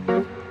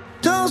through.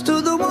 Toast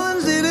to the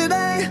ones here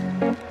today.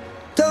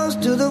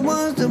 Toast to the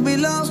ones that we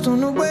lost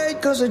on the way.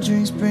 Cause the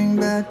drinks bring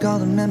back all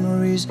the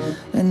memories.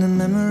 And the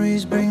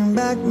memories bring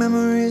back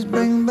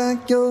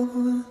your.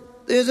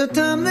 There's a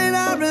time that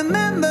I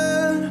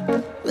remember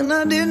when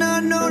I did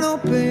not know no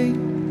pain.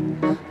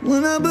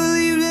 When I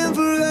believed in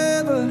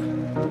forever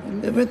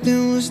and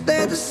everything would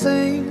stay the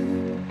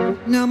same.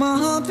 Now my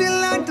heart feel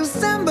like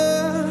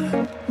December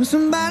when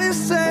somebody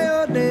say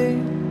your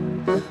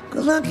name.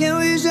 Cause I can't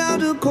reach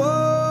out to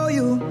call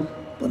you,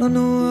 but I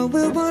know I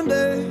will one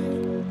day.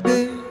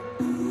 Hey.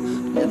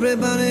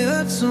 Everybody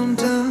hurts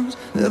sometimes,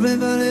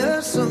 everybody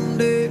hurts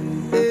someday.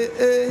 Hey,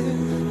 hey.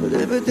 But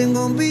everything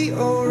gon' be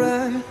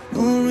alright.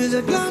 Gonna raise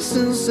a glass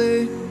and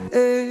say,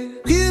 hey.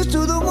 Here's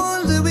to the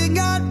ones that we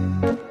got.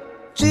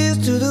 Cheers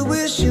to the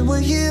wish you were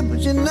here, but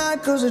you're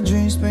not. Cause the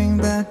drinks bring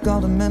back all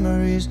the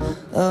memories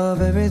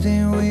of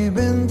everything we've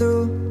been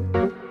through.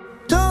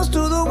 Toast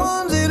to the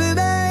ones here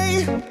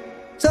today.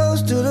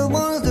 Toast to the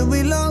ones that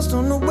we lost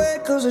on the way.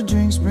 Cause the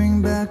drinks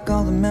bring back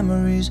all the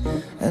memories.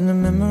 And the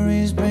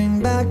memories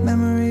bring back your.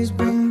 Memories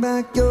bring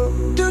back your.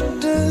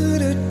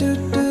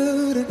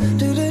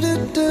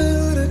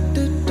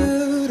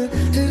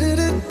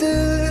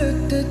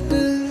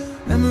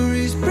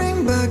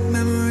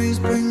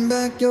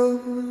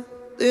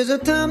 There's a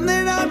time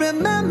that I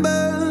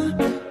remember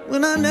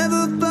when I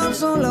never felt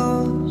so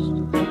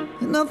lost.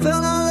 And I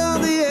felt all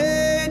of the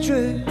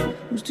hatred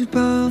was too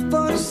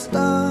powerful to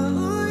stop.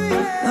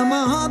 Now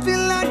my heart feel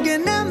like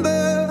an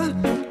ember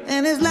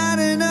and it's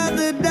lighting up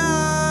the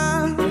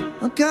dark.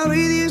 I'll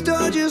carry these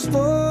torches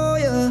for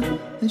you,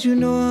 and you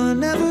know I'll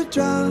never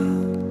drop.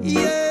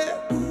 Yeah,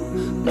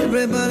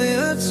 everybody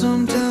hurts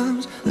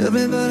sometimes,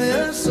 everybody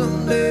hurts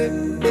someday.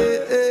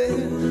 Yeah, yeah.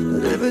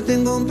 But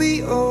everything gon'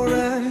 be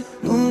alright.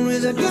 Gonna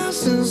raise a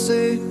glass and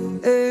say,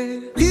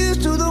 hey. Here's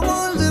to the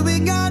ones that we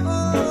got.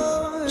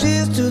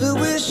 Cheers to the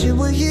wish you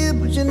were here,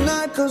 but you're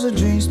not. Cause the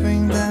drinks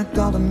bring back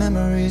all the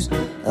memories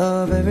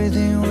of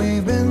everything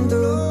we've been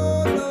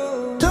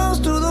through.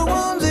 Toast to the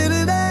ones here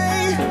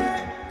today.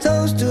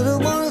 Toast to the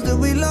ones that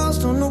we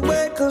lost on the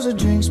way. Cause the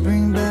drinks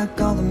bring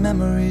back all the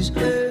memories.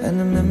 And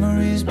the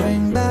memories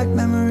bring back your.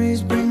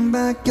 Memories bring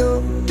back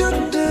your. Memories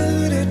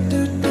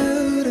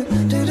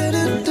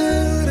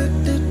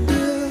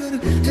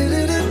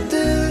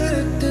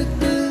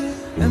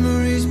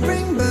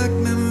bring back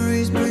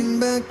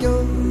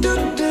your.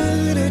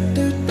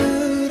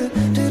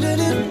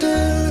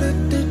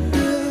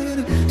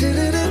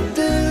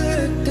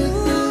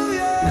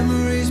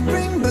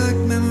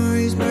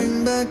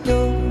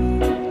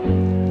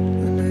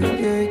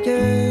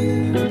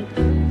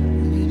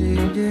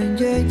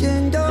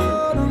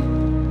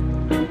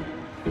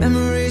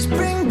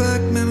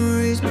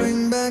 Memories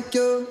bring back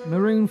your.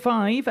 Maroon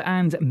 5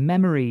 and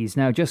Memories.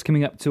 Now, just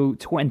coming up to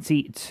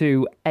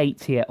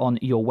 8 here on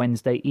your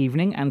Wednesday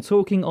evening. And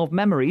talking of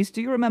memories,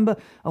 do you remember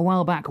a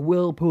while back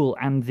Whirlpool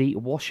and the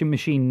washing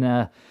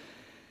machine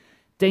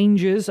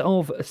dangers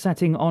of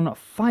setting on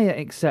fire,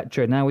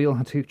 etc.? Now, we all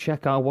had to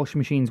check our washing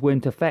machines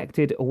weren't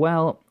affected.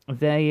 Well,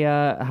 they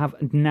have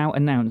now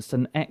announced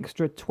an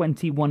extra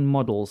 21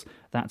 models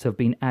that have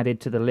been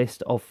added to the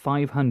list of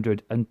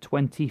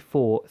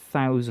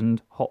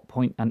 524,000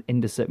 Hotpoint and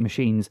Indesit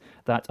machines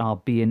that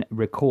are being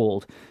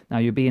recalled. Now,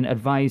 you're being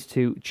advised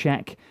to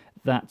check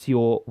that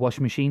your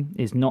washing machine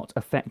is not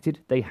affected.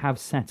 They have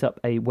set up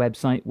a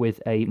website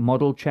with a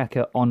model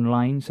checker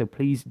online, so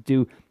please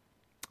do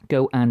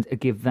go and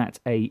give that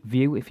a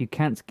view. If you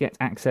can't get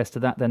access to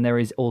that, then there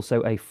is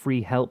also a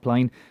free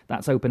helpline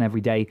that's open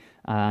every day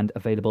and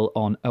available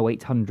on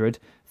 0800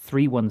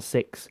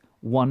 316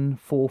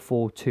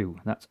 1442.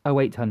 That's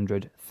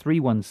 0800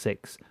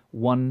 316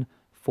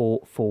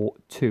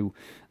 1442.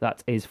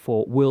 That is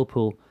for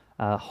Whirlpool,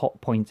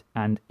 Hotpoint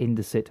and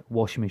Indesit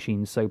washing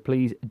machines. So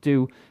please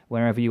do,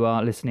 wherever you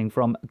are listening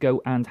from,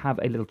 go and have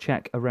a little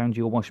check around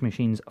your washing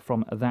machines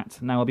from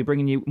that. Now, I'll be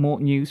bringing you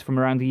more news from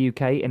around the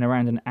UK in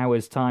around an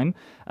hour's time.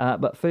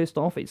 But first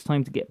off, it's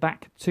time to get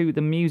back to the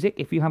music.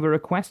 If you have a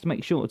request,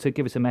 make sure to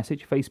give us a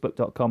message,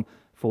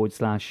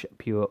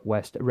 facebook.com/Pure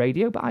West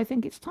Radio. But I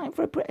think it's time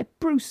for a bit of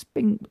Bruce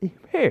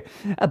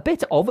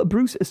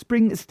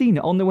Springsteen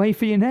on the way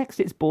for you next.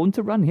 It's Born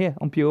to Run here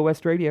on Pure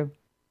West Radio.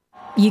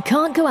 You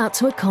can't go out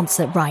to a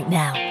concert right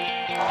now.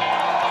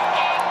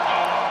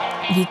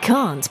 You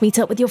can't meet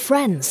up with your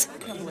friends.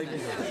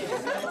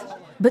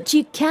 But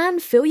you can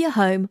fill your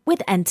home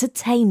with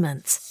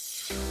entertainment.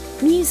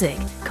 Music,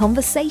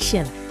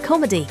 conversation,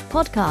 comedy,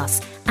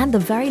 podcasts, and the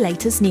very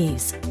latest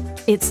news.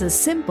 It's as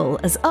simple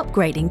as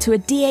upgrading to a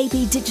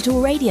DAB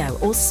digital radio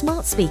or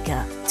smart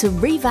speaker to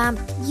revamp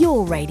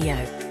your radio.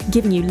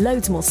 giving you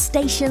loads more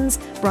stations,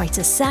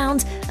 brighter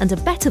sound, and a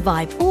better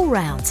vibe all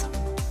round.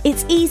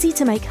 It's easy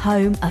to make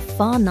home a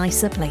far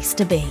nicer place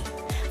to be.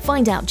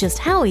 Find out just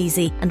how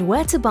easy and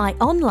where to buy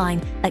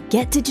online at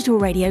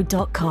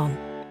getdigitalradio.com.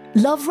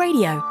 Love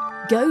radio.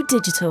 Go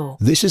digital.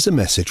 This is a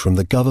message from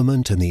the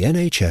government and the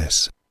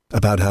NHS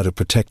about how to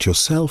protect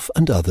yourself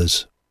and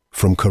others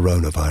from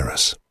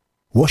coronavirus.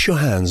 Wash your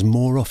hands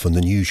more often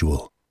than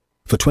usual,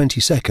 for 20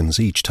 seconds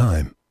each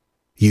time.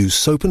 Use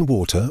soap and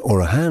water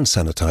or a hand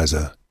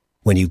sanitizer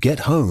when you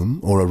get home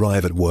or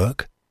arrive at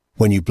work,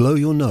 when you blow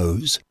your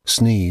nose,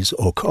 sneeze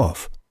or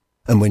cough,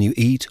 and when you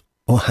eat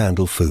or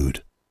handle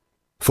food.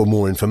 For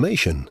more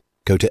information,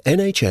 go to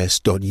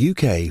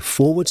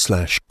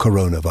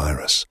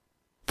nhs.uk/coronavirus.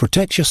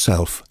 Protect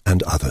yourself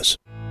and others.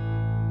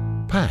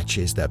 Patch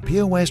is the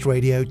Pure West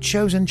Radio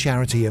chosen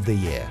charity of the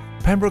year.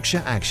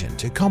 Pembrokeshire Action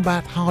to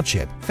Combat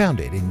Hardship,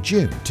 founded in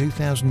June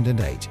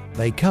 2008.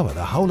 They cover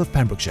the whole of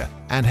Pembrokeshire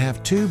and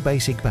have 2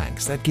 basic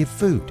banks that give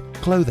food,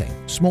 clothing,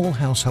 small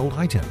household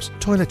items,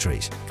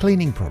 toiletries,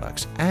 cleaning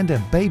products, and a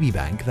baby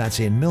bank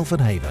that's in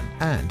Milford Haven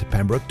and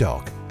Pembroke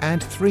Dock,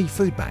 and 3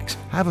 food banks,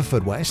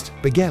 Haverfordwest,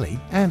 Begelly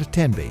and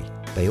Tenby.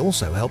 They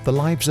also help the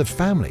lives of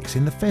families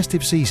in the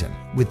festive season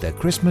with their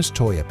Christmas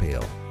toy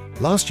appeal.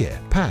 Last year,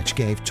 Patch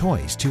gave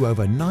toys to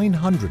over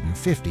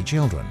 950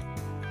 children.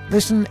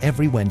 Listen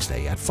every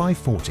Wednesday at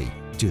 5:40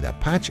 to the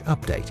Patch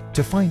Update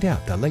to find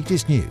out the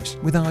latest news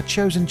with our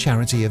chosen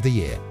charity of the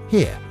year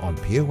here on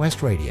Pure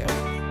West Radio.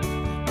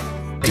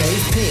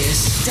 Dave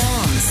Pearce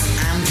Dance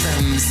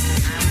Anthems.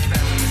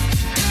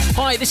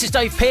 Hi, this is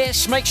Dave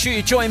Pearce. Make sure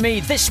you join me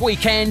this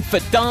weekend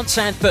for Dance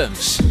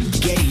Anthems.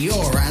 Get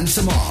your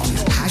anthem on.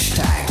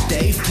 Hashtag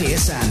Dave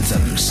Pearce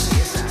Anthems.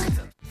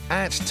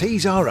 At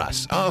Tees R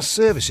Us, our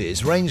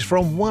services range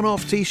from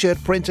one-off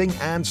t-shirt printing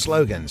and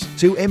slogans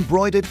to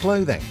embroidered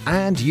clothing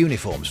and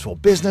uniforms for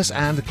business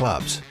and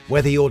clubs.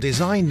 Whether your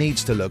design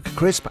needs to look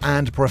crisp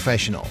and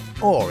professional,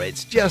 or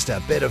it's just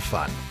a bit of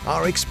fun,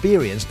 our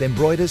experienced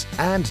embroiders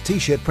and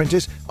t-shirt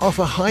printers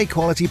offer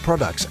high-quality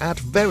products at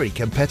very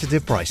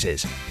competitive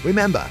prices.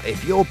 Remember,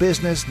 if your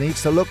business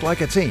needs to look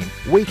like a team,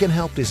 we can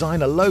help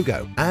design a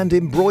logo and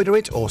embroider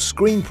it or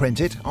screen print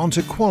it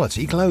onto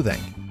quality clothing,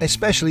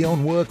 especially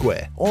on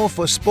workwear or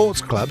for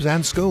sports clubs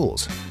and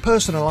schools.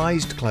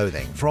 Personalised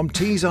clothing from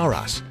Tees R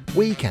Us.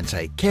 We can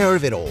take care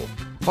of it all.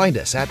 Find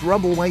us at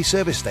Rumbleway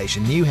Service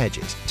Station, New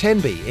Hedges,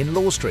 Tenby in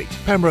Law Street,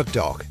 Pembroke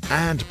Dock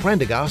and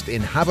Prendergast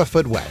in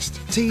Haverfordwest.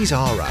 Tees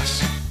R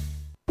Us.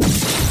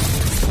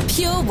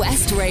 Pure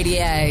West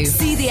Radio.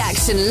 See the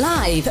action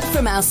live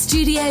from our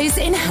studios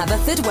in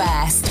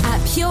Haverfordwest at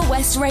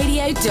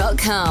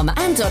purewestradio.com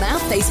and on our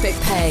Facebook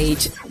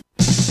page.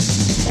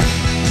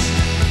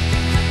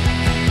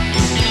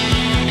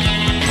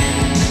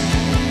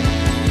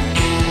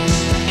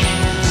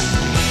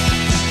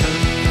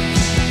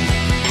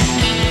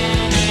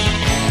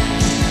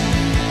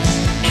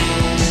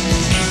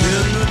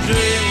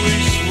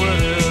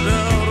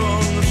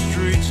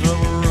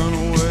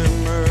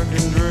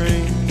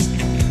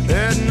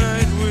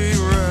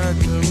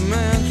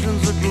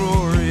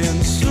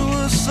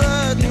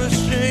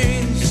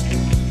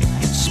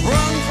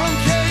 Sprung from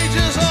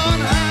cages on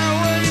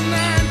Highway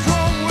 9,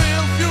 chrome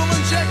wheel,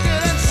 fueling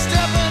jacket, and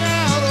stepping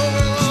out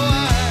over the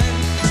line.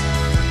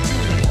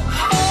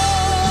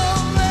 Oh,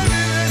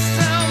 maybe this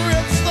town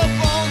rips the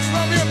bones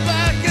from your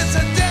back. It's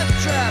a death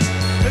trap,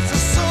 it's a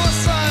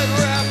suicide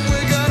rap. We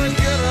gotta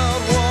get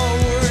out while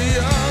we're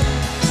young,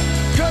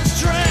 'cause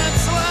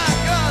tramps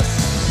like us,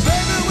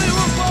 baby, we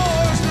were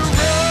born to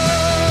run.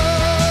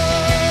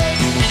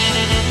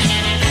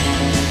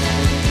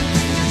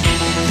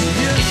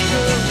 Yes,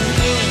 girl, we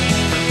were.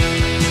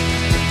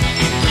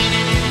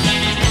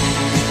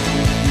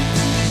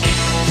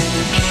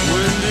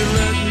 When you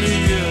let me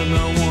in, I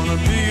wanna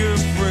be your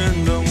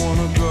friend. I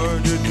wanna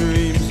guard your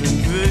dreams and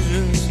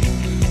visions.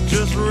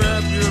 Just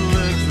wrap your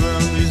legs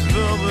around these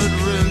velvet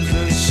rims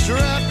and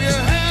strap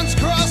your hands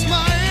across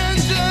my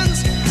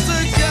engines.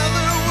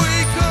 Together we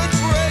could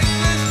break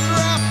this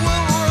trap.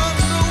 We'll run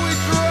till we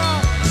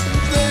drop.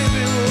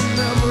 Baby, we'll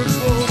never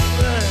go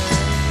back.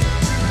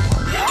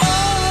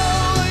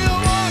 Oh, you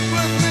walk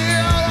with me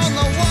out on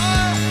the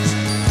wire.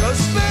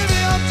 'Cause baby,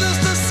 I'm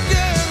just a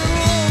scared and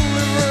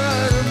lonely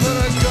rider. But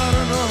I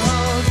gotta know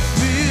how it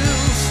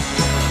feels.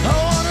 I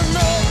wanna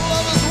know if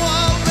love is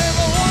wild, babe.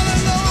 I wanna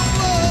know if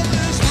love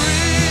is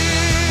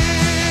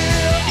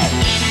real.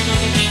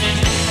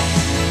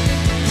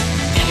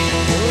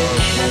 Oh,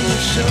 can you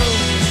show me?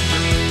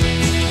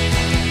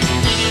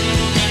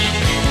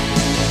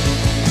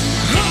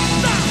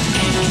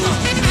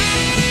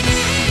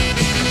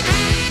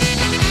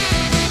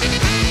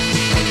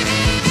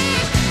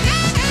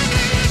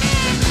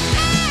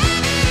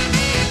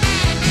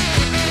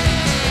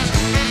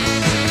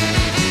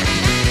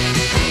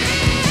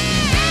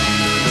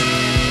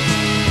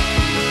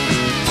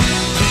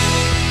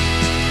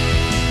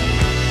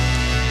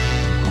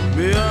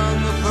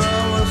 Beyond the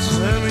palace,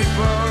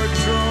 semi-powered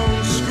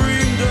drone,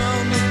 scream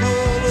down the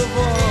bowl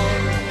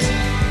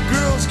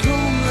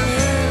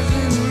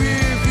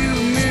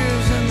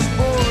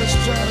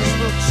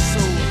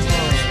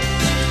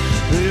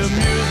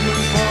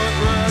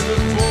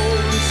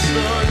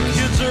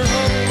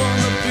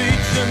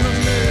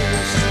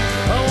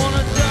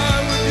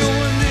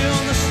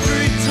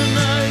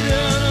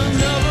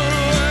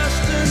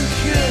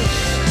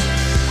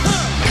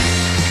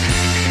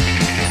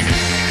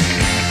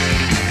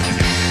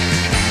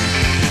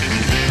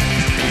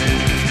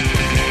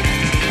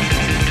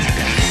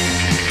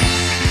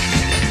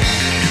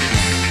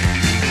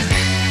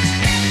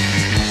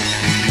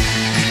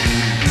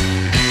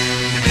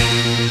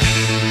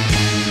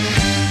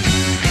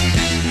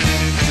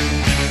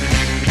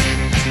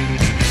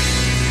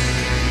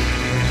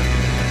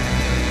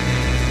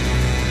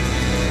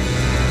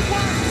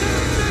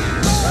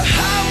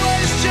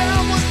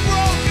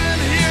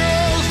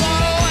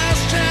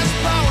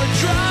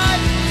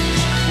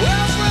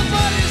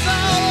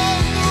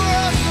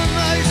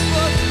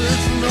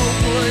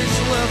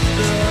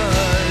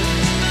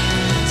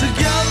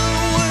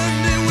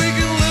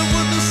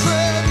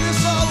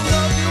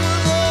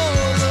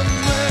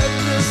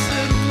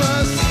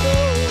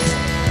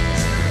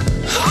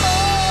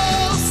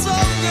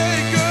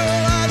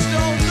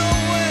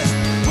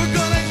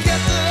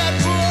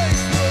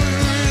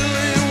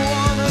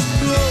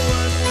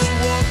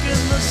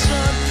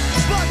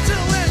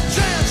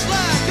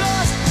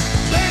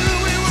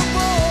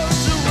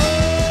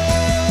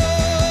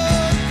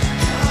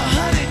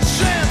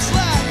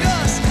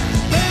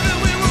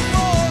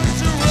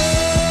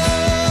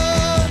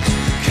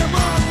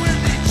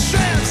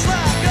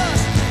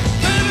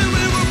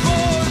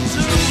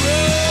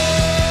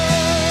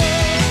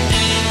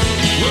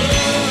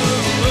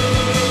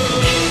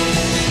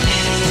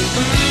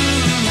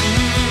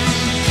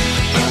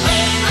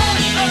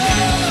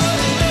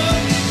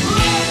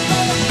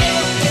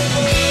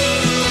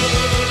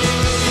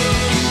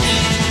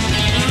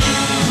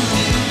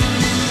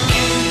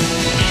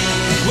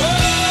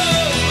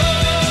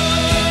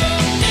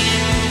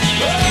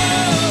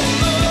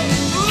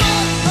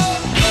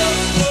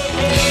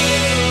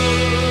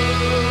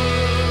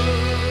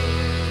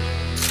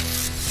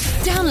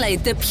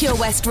Download the Pure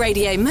West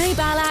Radio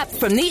mobile app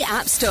from the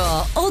App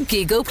Store or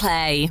Google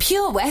Play.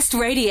 Pure West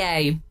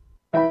Radio.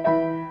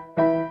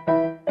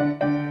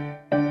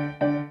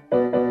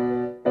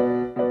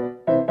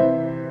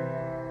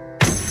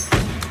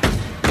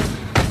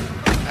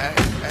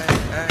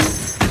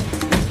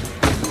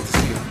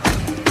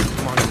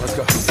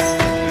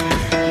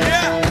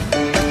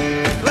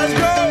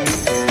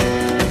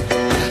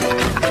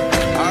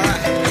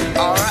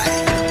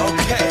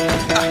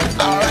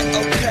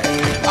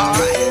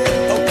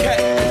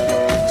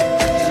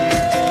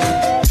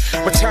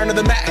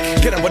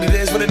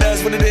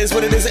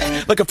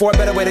 Looking for a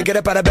better way to get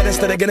up out of bed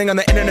instead of getting on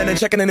the internet and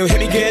checking a new hit.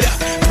 Me get up,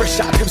 first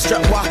shot, hip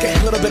strut walking,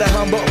 a little bit of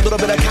humble, a little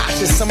bit of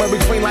cautious, somewhere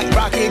between like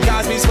Rocky and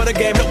Cosby's for the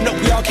game. Nope,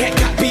 y'all can't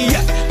copy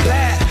yet.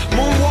 Glad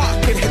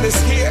moonwalking, and this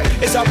here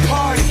is our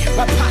party.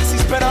 My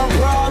posse's been on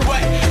Broadway,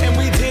 and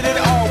we did it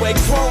all way.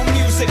 Chrome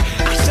music,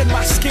 I shed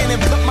my skin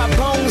and put my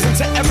bones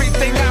into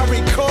everything I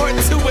record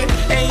to it,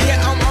 and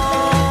yeah, I'm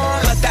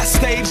on. Let that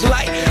stage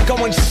light go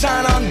and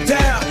shine on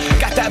down.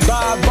 Got that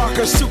Bob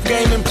Barker suit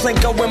game and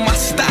Plinko in my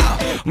style.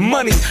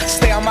 Money,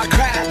 stay on my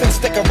craft and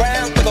stick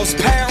around for those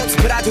pounds.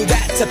 But I do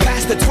that to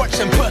pass the torch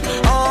and put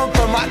on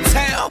for my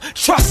town.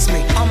 Trust me,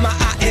 on my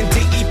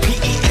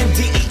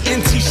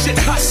INDEPENDENT shit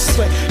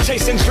hustling.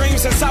 Chasing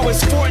dreams since I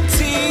was 14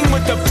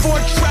 with the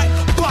 4-track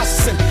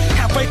bustin'.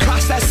 Halfway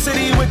across that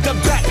city with the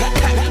back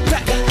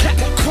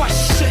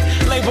crush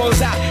shit.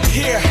 Labels out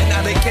here,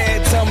 now they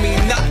can't tell me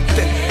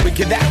nothing. We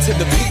give that to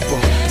the people,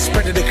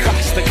 spread it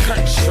across the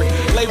country.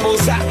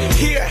 Labels out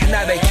here,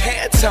 now they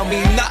can't tell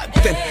me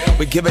nothing.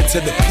 We give it to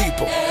the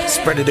people,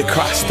 spread it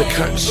across the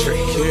country.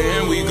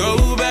 Here we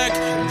go back,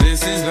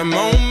 this is the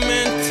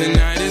moment,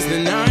 tonight is the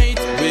night.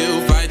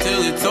 We'll fight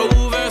till it's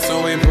over,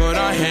 so we put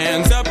our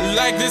hands up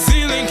like the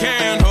ceiling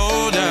can't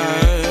hold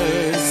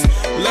us.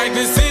 Like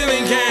the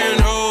ceiling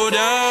can't hold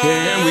us.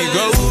 Here we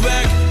go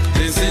back,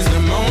 this is the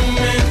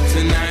moment,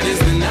 tonight is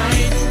the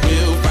night.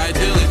 We'll fight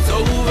till it's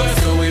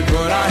over, so we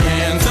put our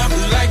hands up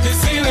like the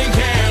ceiling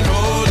can't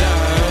hold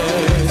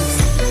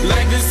us.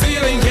 Like the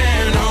ceiling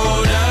can't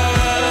hold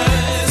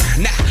us.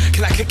 Now,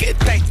 can I kick it?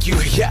 Thank you,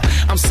 yeah,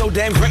 I'm so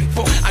damn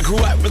grateful. I grew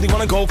up really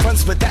wanna go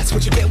fronts, but that's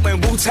what you get when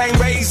Wu-Tang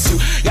raised you.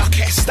 Y'all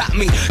can't stop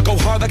me, go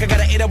hard like I got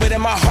an 808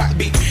 in my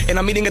heartbeat. And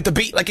I'm eating at the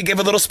beat like it gave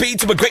a little speed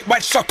to a great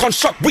white shark on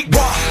shark week.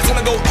 Raw, time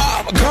to go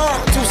off,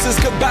 gone, deuces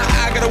goodbye.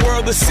 I got a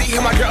world to see,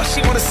 and my girl,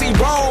 she wanna see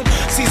Rome.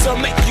 Caesar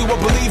make you a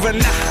believer,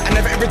 nah, I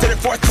never ever did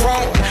it for a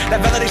throne.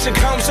 That validation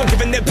comes from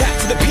giving it back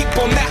to the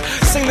people. Now,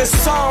 sing this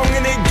song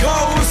and it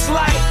goes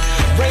like,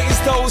 raise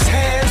those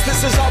hands,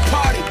 this is our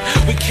party.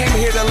 We came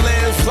here to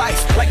live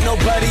life like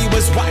nobody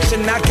was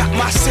watching. I got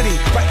my city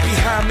right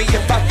behind me.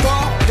 If I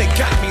fall, they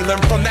got me.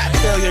 Learn from that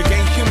failure,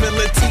 gain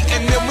humility,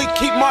 and then we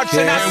keep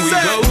marching. Can we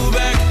go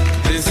back?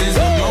 This is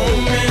the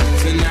moment.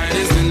 Tonight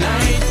is the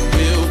night.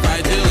 We'll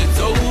fight till it's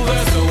over.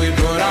 So we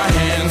put our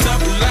hands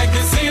up like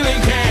the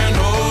ceiling can't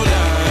hold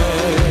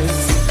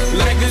us.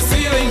 Like the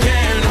ceiling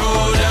can't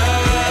hold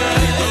us.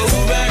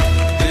 Go back.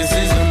 This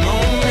is the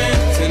moment.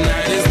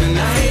 Tonight is the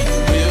night.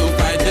 We'll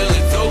fight till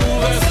it's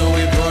over. So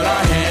we put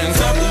our hands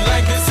up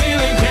like the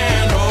ceiling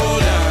can't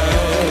hold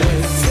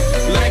us.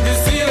 Like the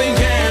ceiling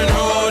can't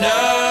hold us.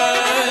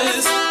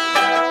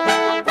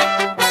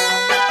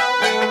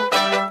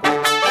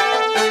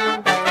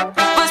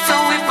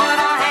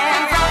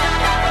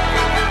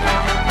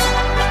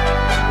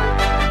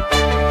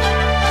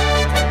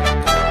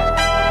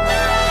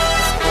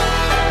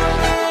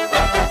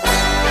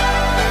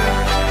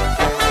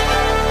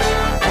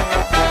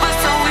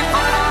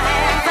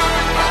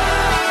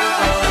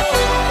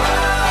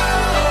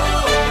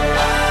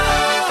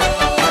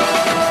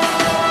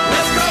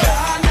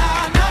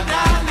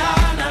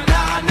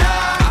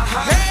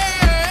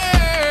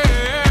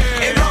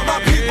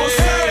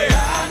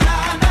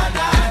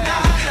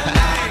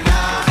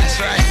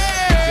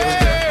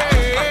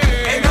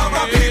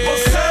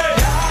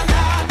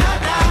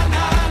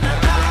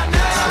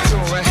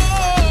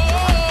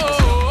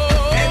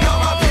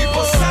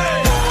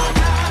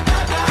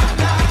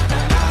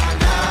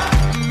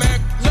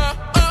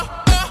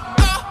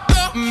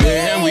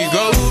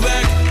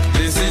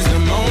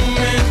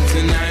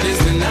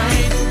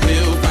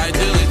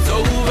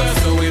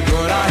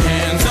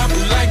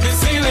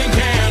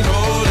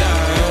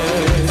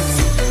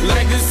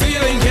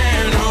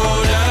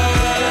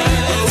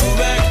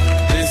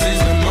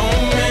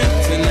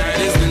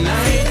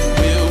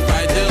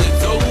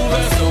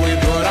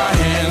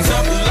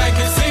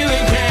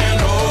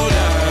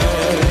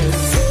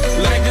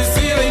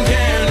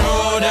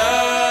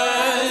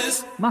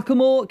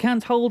 Macklemore,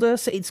 Can't Hold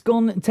Us. It's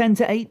gone 10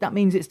 to 8. That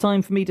means it's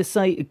time for me to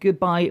say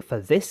goodbye for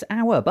this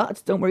hour.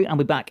 But don't worry, I'll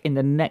be back in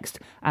the next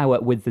hour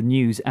with the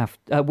news,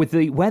 with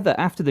the weather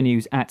after the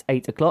news at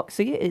 8 o'clock.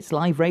 See, it's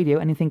live radio.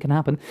 Anything can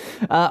happen.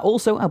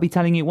 Also, I'll be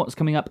telling you what's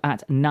coming up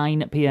at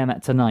 9 p.m.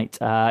 tonight.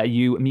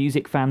 You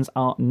music fans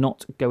are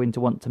not going to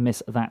want to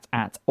miss that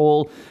at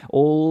all.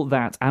 All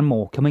that and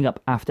more coming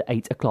up after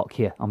 8 o'clock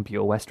here on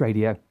Pure West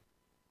Radio.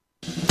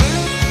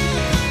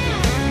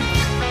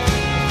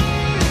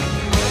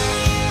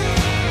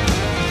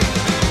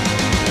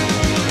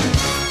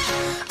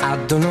 I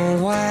don't know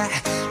why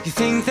you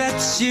think that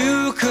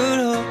you could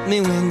hold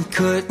me when you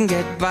couldn't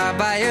get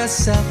by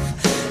yourself.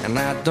 And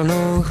I don't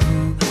know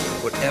who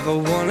would ever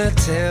wanna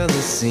tell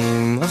the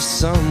seam of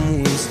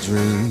someone's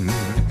dream.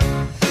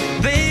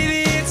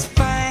 Baby, it's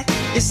fine.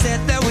 You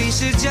said that we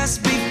should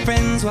just be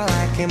friends while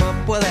I came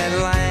up with that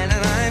line.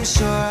 And I'm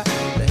sure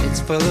that it's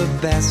for the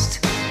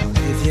best.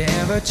 If you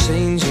ever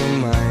change your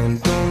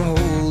mind, don't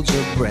hold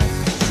your breath.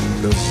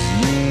 Look,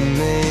 you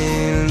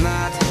may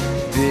not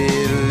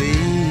believe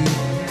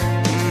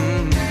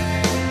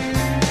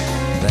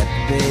that,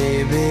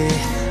 baby,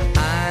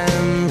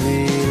 I'm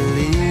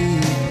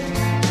relieved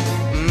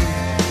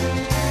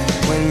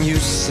when you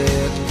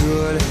said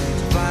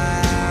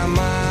goodbye.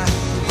 My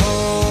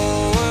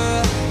whole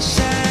world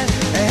shined.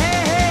 Hey,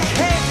 hey,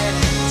 hey,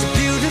 it's a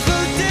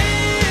beautiful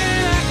day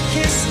and I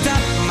can't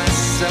stop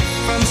myself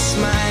from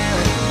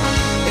smiling.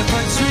 If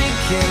I'm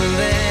drinking,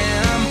 then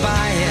I'm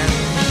buying,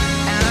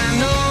 and I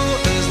know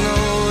there's no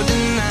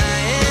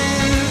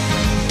denying.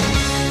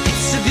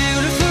 It's a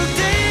beautiful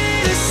day,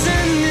 the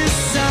sun is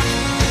up,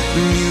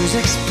 the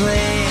music's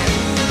playing,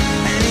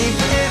 and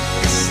even if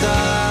it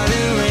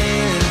started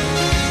raining,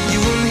 you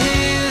won't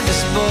hear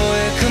this boy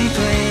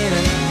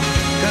complaining,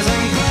 'cause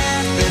I'm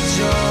glad that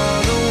you're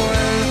the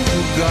one who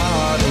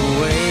got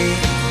away.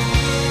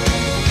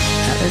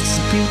 It's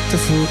a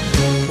beautiful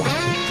day.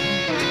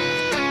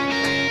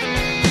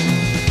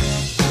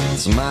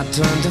 It's my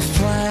turn to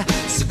fly,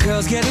 so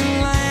girls get in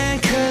line,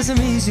 'cause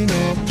I'm easy,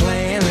 no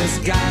playing this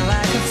guy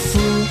like a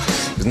fool.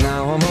 'Cause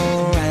now I'm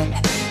alright.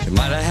 You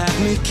might have had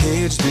me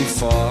caged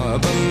before,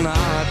 but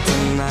not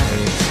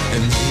tonight.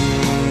 And you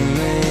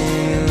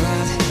may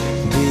not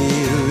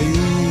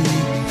believe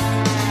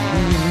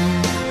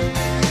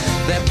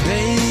that,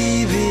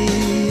 baby,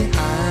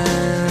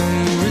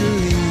 I'm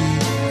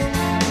relieved.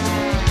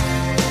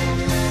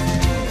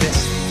 This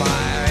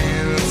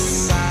fire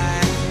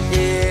inside,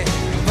 yeah,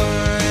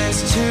 burns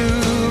too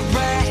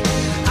bright.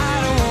 I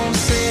don't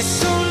wanna say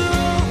so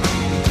long,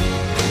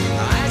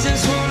 I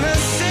just wanna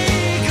say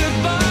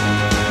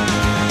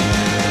goodbye.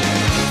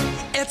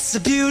 It's a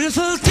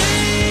beautiful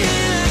day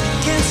and I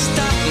can't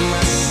stop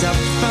myself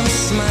from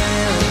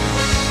smiling.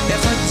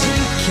 If I'm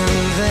drinking,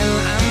 then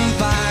I'm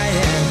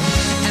buying,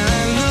 and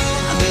I know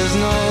there's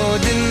no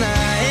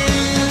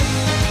denying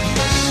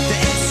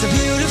that it's a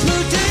beautiful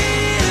day.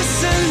 The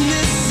sun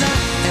is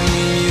up and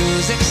the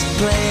music's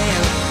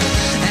playing,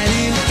 and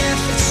even if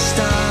it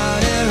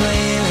started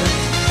raining,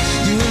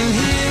 you won't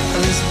hear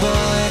this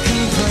boy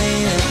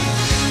complaining,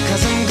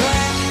 'cause I'm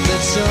glad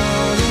that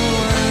you're the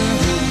one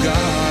who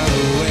got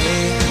away.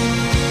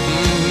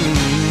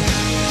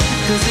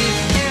 'Cause if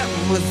you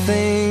ever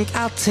think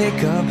I'll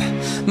take up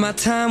my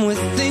time with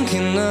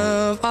thinking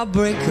of our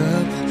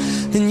breakup,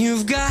 then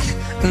you've got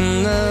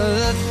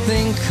another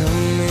thing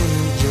coming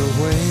your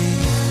way.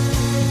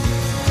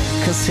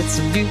 'Cause it's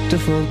a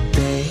beautiful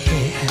day.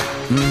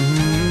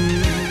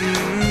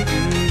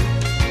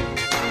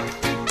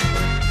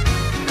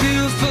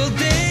 Beautiful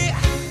day.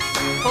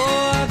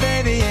 Oh,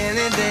 baby,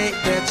 any day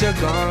that you're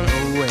gone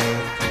away,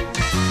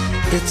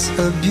 it's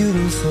a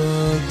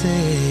beautiful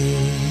day.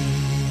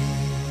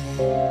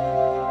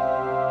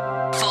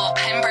 For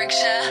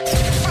Pembrokeshire,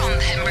 from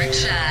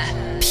Pembrokeshire,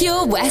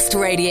 Pure West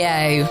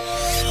Radio.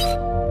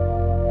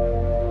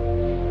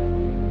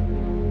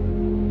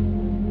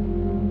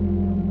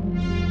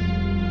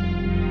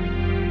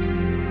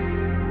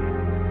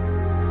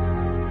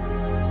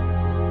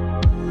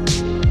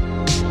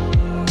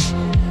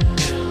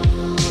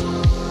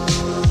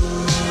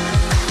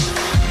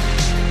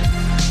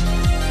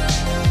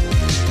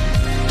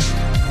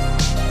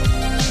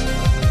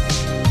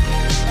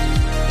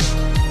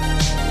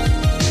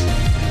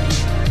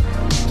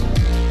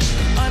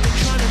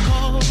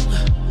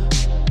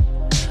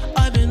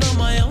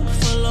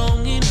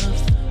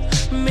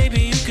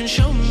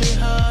 Show me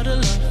how to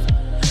love.